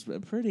X was a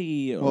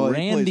pretty Well, he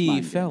plays randy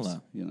mind fella.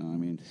 games, you know, I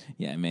mean,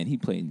 Yeah, man, he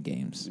played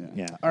games.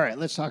 Yeah. All right,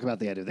 let's talk about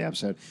the end of the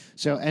episode.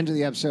 So, end of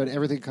the episode,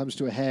 everything comes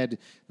to a head.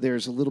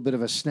 There's a little bit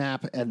of a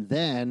snap, and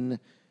then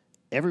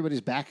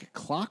everybody's back at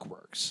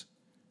Clockworks.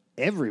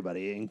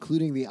 Everybody,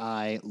 including the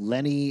Eye.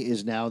 Lenny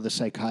is now the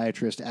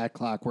psychiatrist at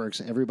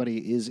Clockworks.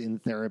 Everybody is in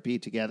therapy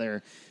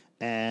together,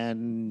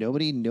 and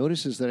nobody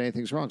notices that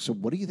anything's wrong. So,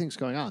 what do you think's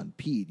going on?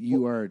 Pete,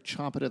 you are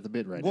chomping at the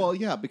bit right now. Well,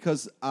 yeah,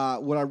 because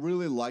what I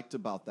really liked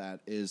about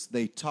that is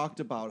they talked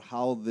about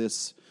how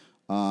this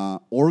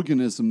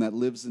organism that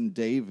lives in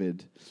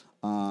David,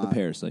 The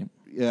parasite.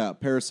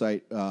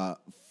 parasite,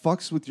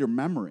 fucks with your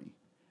memory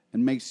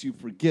and makes you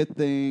forget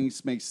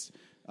things, makes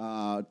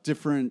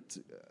different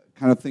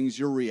kind of things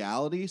your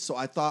reality. So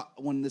I thought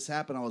when this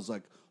happened, I was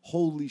like,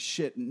 holy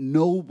shit,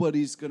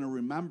 nobody's going to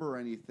remember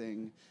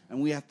anything, and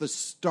we have to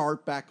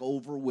start back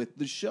over with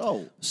the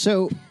show.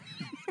 So,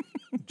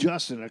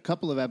 Justin, a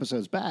couple of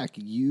episodes back,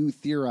 you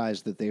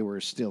theorized that they were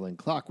still in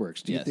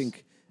Clockworks. Do you Yes.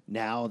 think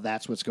now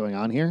that's what's going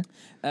on here?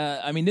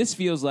 I mean, this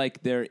feels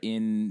like they're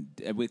in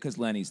because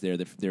Lenny's there.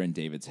 They're in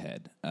David's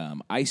head.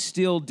 I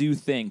still do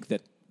think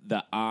that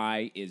the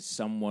Eye is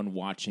someone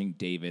watching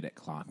David at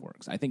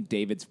Clockworks. I think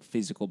David's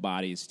physical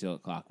body is still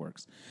at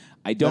Clockworks.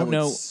 I don't That would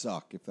know.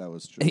 suck if that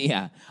was true.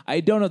 Yeah,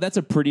 I don't know. That's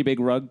a pretty big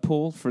rug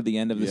pull for the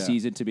end of the Yeah.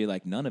 season to be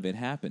like none of it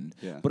happened.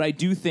 Yeah. But I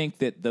do think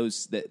that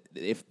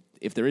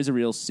if there is a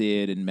real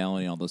Sid and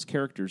Melanie, all those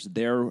characters,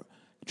 they're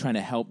trying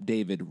to help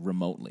David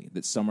remotely.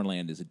 That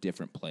Summerland is a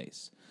different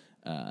place,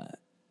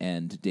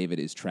 and David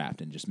is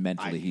trapped and just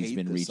mentally I he's hate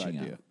been this reaching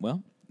idea. out.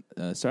 Well,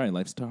 sorry,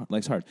 life's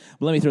hard.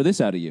 But let me throw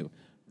this out of you: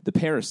 the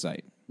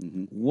parasite.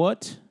 Mm-hmm.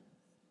 What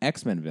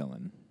X-Men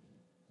villain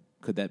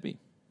could that be?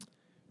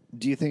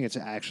 Do you think it's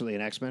actually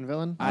an X-Men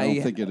villain? I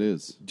don't think it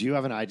is. Do you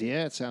have an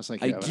idea? It sounds like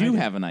you I have an do idea.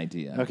 have an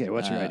idea. Okay,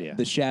 what's your idea?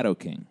 The Shadow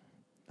King.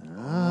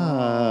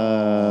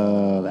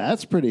 Oh,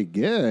 that's pretty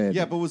good.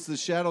 Yeah, but was the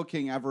Shadow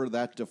King ever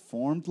that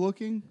deformed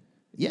looking?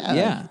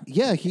 Yeah.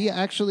 He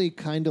actually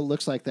kind of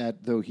looks like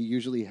that, though he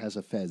usually has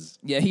a fez.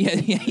 Yeah,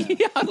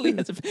 he oddly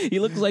has he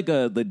looks like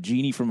the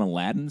genie from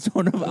Aladdin,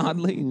 sort of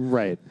oddly.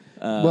 Right.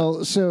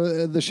 Well,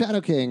 so the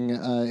Shadow King,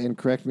 and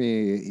correct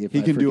me if He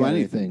I can do forget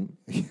anything.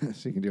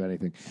 Yes, he can do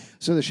anything.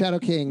 So the Shadow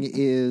King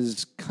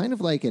is kind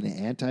of like an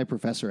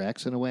anti-Professor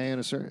X in a way, in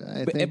a certain.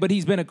 I think. But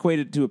he's been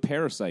equated to a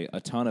parasite a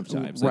ton of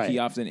times. Like he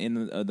Right. often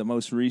in the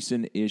most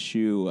recent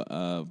issue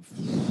of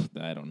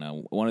I don't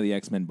know one of the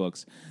X-Men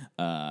books,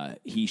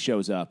 he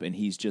shows up and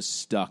he's just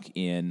stuck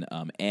in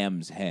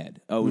M's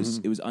head. It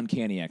was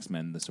Uncanny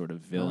X-Men, the sort of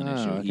villain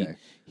issue. okay.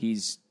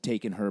 He's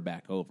taken her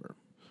back over.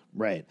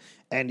 Right.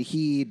 And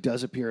he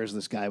does appear as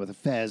this guy with a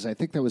fez. I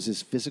think that was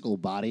his physical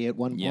body at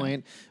one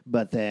point,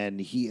 but then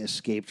he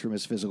escaped from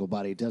his physical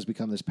body. It does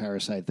become this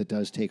parasite that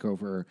does take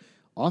over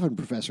often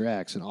Professor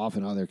X and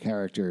often other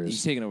characters.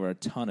 He's taken over a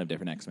ton of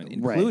different X-Men,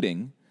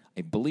 including,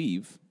 I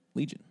believe,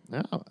 Legion.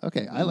 Oh,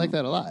 okay. I like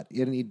that a lot.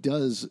 And he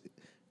does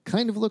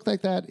kind of look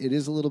like that. It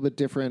is a little bit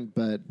different,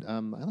 but I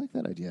like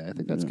that idea. I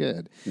think that's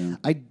good. Yeah.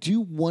 I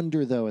do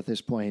wonder, though, at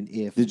this point,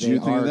 if did you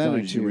think of that, or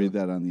going did you read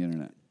that on the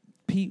internet?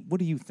 Pete, what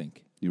do you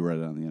think? You read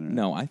it on the internet?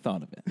 No, I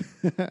thought of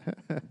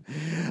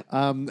it.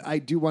 I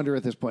do wonder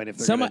at this point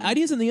if some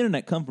ideas on the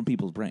internet come from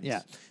people's brains.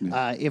 Yeah.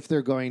 If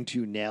they're going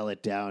to nail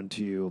it down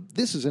to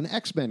this is an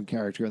X-Men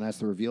character and that's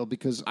the reveal,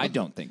 because I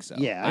don't think so.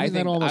 Yeah, I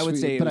think I would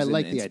say, but I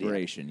like the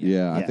inspiration.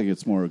 Yeah, I think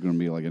it's more going to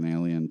be like an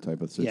alien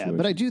type of situation. Yeah,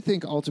 but I do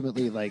think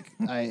ultimately, like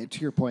to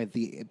your point,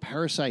 the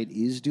parasite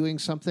is doing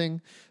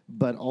something,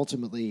 but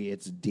ultimately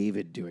it's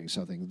David doing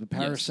something. The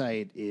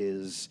parasite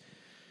is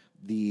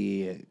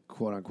the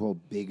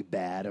quote-unquote big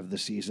bad of the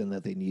season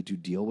that they need to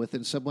deal with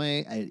in some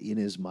way, in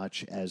as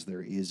much as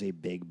there is a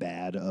big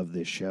bad of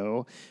this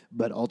show.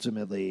 But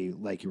ultimately,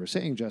 like you were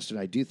saying, Justin,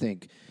 I do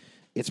think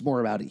it's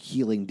more about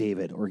healing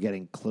David or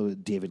getting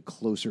David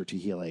closer to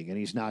healing. And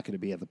he's not going to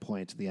be at the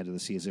point at the end of the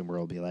season where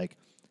he'll be like,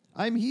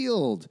 I'm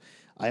healed.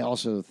 I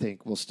also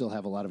think we'll still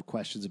have a lot of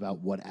questions about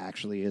what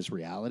actually is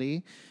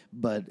reality.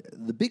 But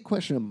the big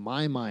question in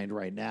my mind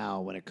right now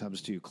when it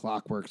comes to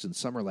Clockworks and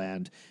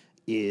Summerland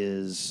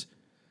is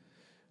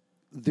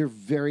they're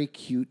very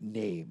cute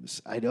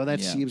names. I know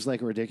that seems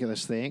like a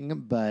ridiculous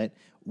thing, but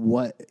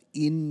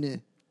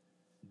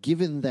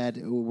given that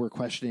we're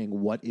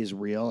questioning what is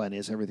real and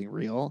is everything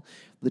real,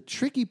 the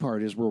tricky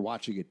part is we're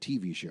watching a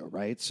TV show,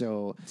 right?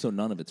 So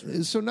none of it's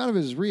real. So none of it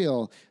is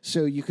real.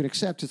 So you can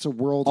accept it's a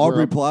world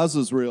Aubrey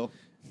Plaza's real.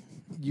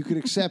 You could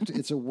accept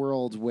it's a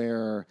world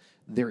where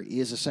there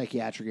is a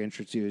psychiatric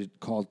institute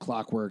called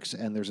Clockworks,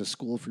 and there's a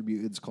school for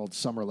mutants called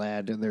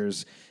Summerland, and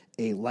there's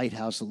a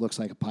lighthouse that looks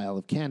like a pile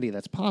of candy.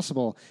 That's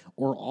possible.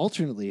 Or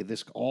alternately,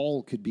 this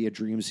all could be a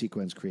dream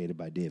sequence created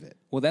by David.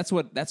 Well, that's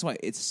why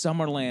it's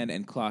Summerland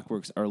and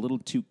Clockworks are a little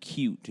too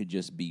cute to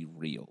just be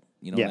real.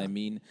 You know what I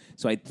mean?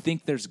 So I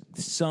think there's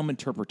some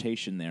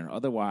interpretation there.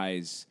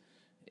 Otherwise,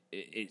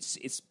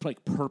 it's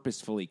like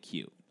purposefully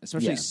cute,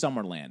 especially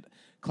Summerland.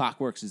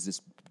 Clockworks is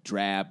this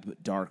drab,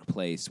 dark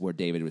place where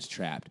David was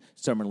trapped.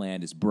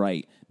 Summerland is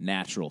bright,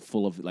 natural,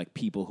 full of like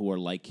people who are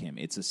like him.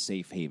 It's a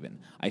safe haven.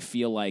 I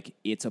feel like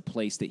it's a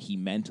place that he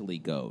mentally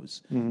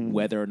goes,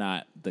 whether or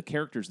not the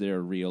characters there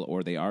are real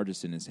or they are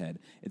just in his head.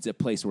 It's a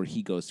place where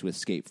he goes to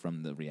escape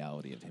from the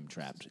reality of him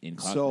trapped in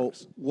Clockworks.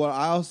 So what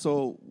I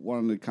also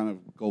wanted to kind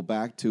of go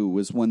back to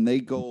was when they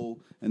go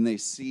and they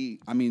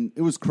see, I mean,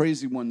 it was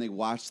crazy when they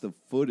watched the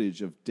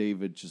footage of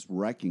David just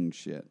wrecking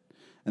shit.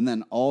 And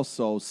then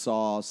also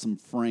saw some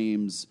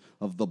frames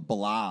of the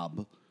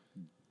Blob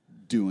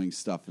doing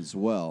stuff as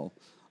well.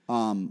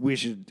 We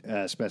should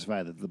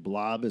specify that the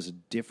Blob is a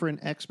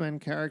different X-Men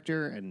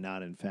character and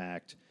not, in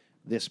fact,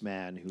 this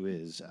man who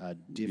is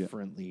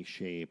differently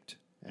shaped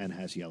and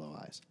has yellow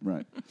eyes.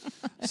 Right.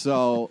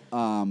 So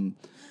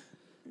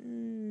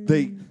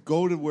they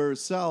go to where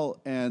Cell,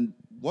 and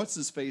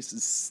what's-his-face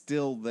is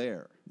still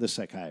there. The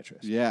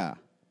psychiatrist. Yeah.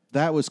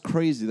 That was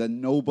crazy that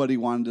nobody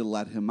wanted to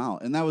let him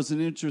out. And that was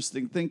an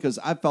interesting thing because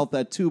I felt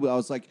that too. But I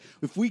was like,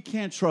 if we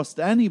can't trust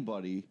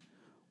anybody,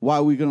 why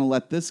are we going to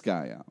let this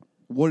guy out?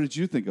 What did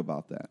you think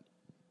about that?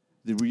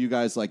 Were you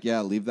guys like,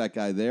 yeah, leave that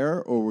guy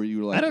there? Or were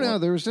you like... I don't know.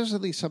 There was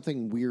definitely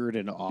something weird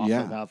and off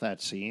about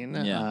that scene.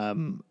 Yeah.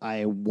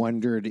 I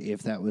wondered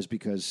if that was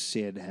because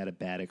Sid had a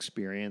bad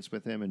experience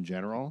with him in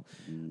general.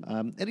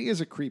 And he is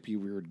a creepy,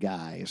 weird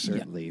guy,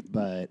 certainly. Yeah.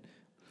 But...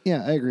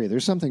 yeah, I agree.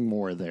 There's something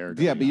more there.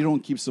 Yeah, but you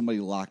don't keep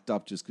somebody locked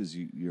up just because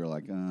you're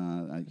like,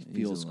 it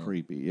feels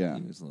creepy. Yeah.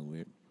 He was a little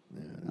weird.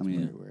 Yeah, I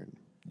mean, very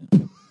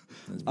weird.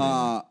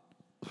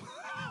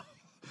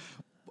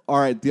 All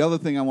right, the other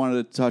thing I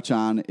wanted to touch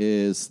on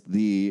is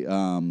the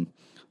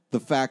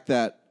fact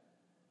that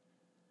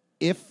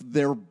if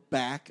they're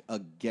back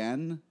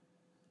again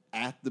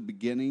at the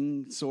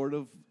beginning, sort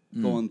of,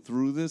 going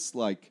through this,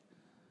 like,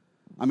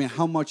 I mean,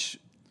 how much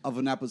of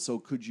an episode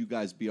could you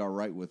guys be all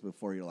right with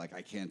before you're like,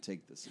 I can't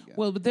take this again?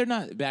 Well, but they're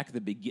not back at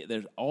the beginning.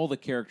 There's all the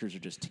characters are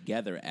just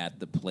together at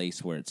the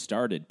place where it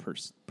started,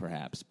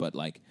 perhaps. But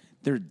like,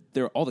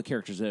 they're all the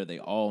characters there. They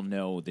all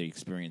know the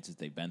experiences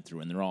they've been through,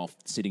 and they're all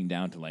sitting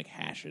down to like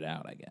hash it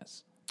out. I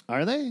guess.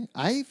 Are they?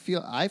 I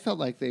felt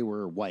like they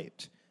were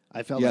wiped.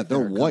 I felt like they're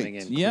they were wiped. coming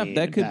in Yeah, clean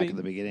that could back be at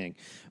the beginning.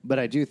 But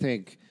I do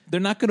think they're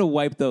not going to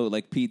wipe though.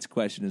 Like Pete's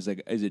question is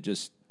like, is it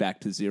just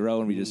back to zero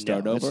and we just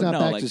start over? It's not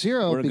back like, to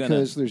zero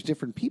because there's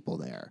different people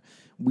there.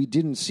 We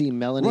didn't see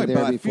Melanie there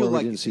but before. I feel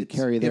We didn't see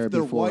Carrie there if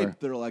they're before. White,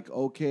 they're like,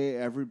 okay,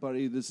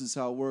 everybody, this is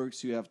how it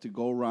works. You have to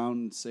go around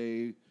and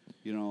say,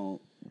 you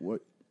know,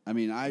 what. I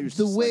mean,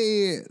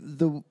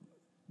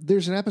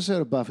 there's an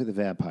episode of Buffy the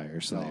Vampire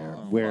Slayer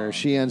where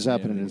she ends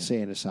up in an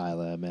insane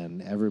asylum,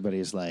 and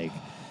everybody's like,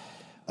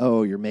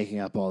 oh, you're making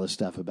up all this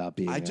stuff about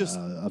being I just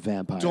a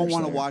vampire. don't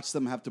want to Slayer. watch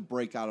them have to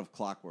break out of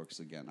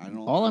Clockworks again. I don't.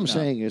 All I'm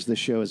saying is the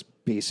show is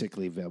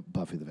basically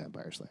Buffy the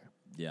Vampire Slayer.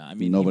 Yeah, I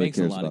mean, Nobody he makes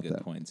a cares lot of about good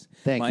that. points.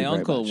 Thank My you very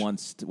uncle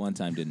much. one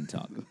time didn't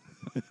talk.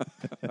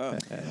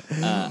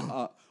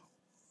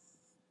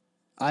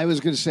 I was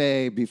going to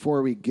say,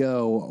 before we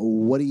go,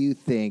 what do you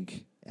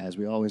think, as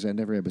we always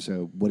end every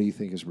episode, what do you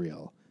think is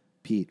real?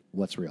 Pete,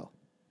 what's real?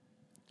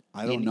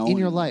 I don't in, know in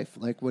your anymore. life,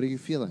 like, what are you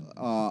feeling?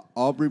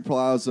 Aubrey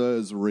Plaza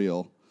is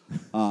real.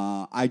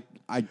 I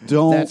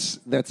don't.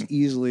 That's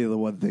easily the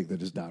one thing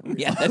that is not real.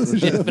 Yeah, that's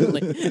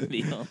definitely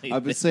the only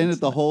I've been thing. saying it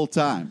the whole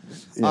time.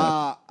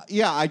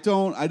 Yeah, I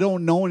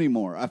don't know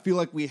anymore. I feel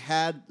like we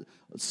had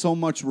so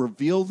much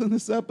revealed in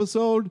this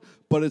episode,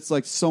 but it's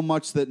like so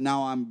much that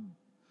now I'm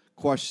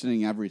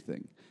questioning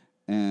everything.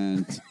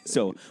 And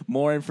So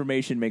more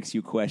information makes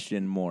you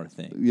question more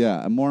things.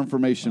 yeah, more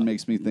information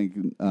makes me think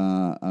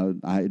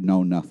I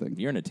know nothing.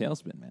 You're in a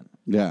tailspin, man.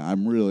 Yeah, I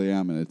really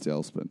am in a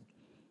tailspin.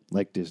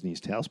 Like Disney's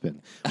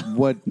Tailspin.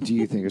 What do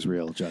you think is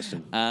real,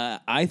 Justin?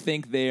 I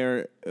think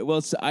they're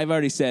I've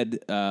already said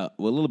a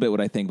little bit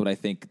what I think, but I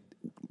think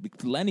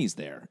Lenny's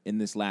there in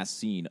this last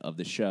scene of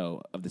the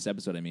show of this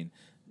episode. I mean,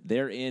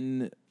 they're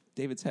in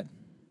David's head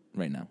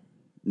right now.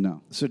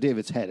 No. So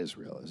David's head is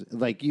real.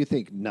 Like, you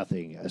think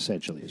nothing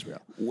essentially is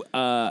real.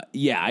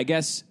 Yeah, I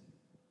guess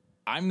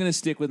I'm going to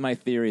stick with my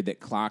theory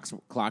that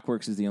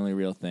Clockworks is the only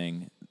real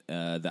thing.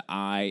 The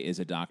Eye is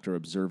a doctor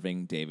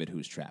observing David,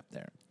 who's trapped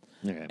there.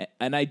 Okay.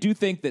 And I do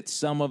think that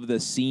some of the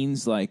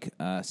scenes, like,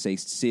 say,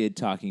 Sid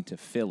talking to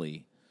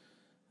Philly,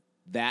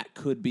 that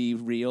could be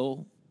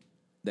real.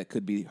 That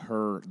could be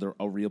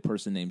a real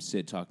person named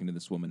Sid talking to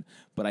this woman.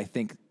 But I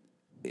think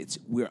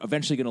we're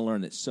eventually going to learn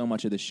that so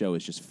much of the show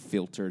is just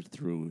filtered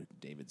through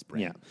David's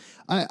brain.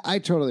 Yeah, I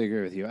totally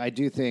agree with you. I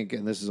do think,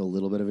 and this is a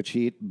little bit of a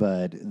cheat,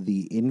 but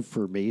the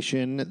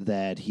information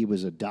that he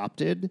was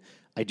adopted,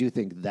 I do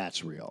think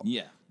that's real.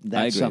 Yeah, I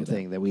That's agree with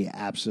something that we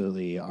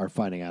absolutely are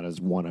finding out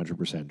is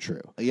 100% true.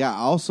 Yeah,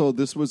 also,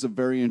 this was a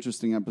very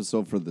interesting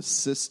episode for the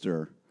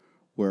sister,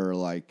 where,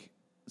 like,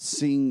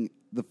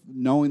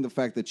 knowing the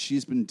fact that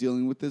she's been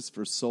dealing with this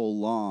for so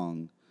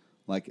long,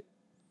 like,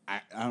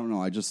 I don't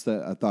know. I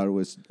thought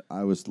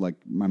I was like,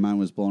 my mind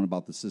was blown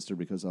about the sister,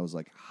 because I was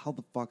like, how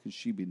the fuck has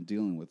she been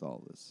dealing with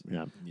all this?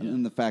 Yeah. And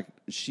then the fact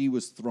she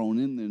was thrown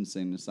in the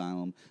insane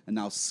asylum and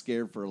now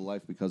scared for her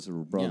life because of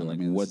her brother. Yeah, like, I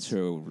mean, what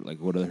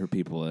are her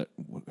people at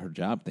her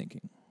job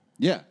thinking?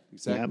 Yeah,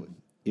 exactly.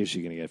 Yeah. Is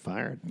she going to get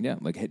fired? Yeah,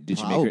 like, did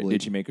Probably.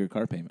 she make her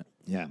car payment?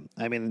 Yeah.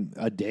 I mean,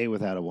 a day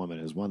without a woman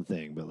is one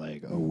thing, but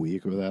like a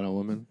week without a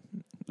woman?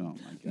 Oh my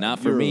God. Not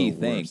for You're me, the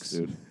worst, thanks.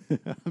 dude.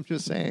 I'm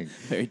just saying.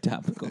 Very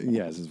topical.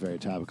 Yes, it's very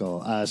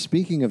topical.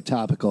 Speaking of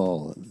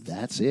topical,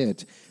 that's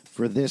it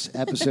for this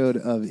episode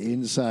of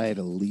Inside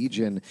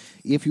Legion.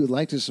 If you would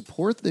like to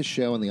support this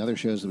show and the other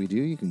shows that we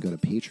do, you can go to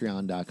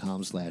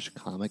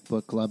patreon.com/comic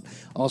book club.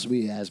 Also,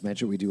 as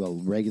mentioned, we do a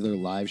regular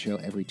live show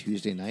every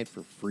Tuesday night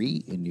for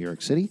free in New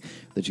York City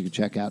that you can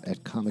check out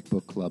at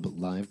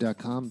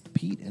comicbookclublive.com.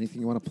 Pete,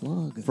 anything you want to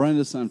plug? Friend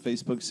us on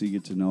Facebook so you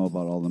get to know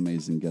about all the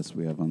amazing guests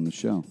we have on the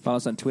show. Follow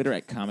us on Twitter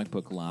at Comic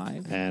Book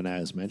Live. And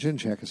as mentioned,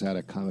 check us out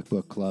at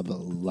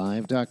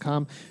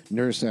comicbookclublive.com,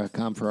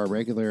 nerdist.com for our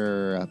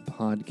regular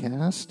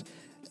podcast.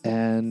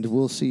 And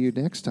we'll see you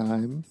next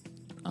time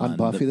on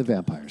Buffy the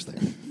Vampire Slayer.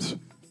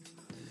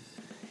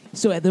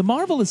 So the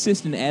Marvel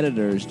assistant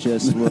editors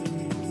just were...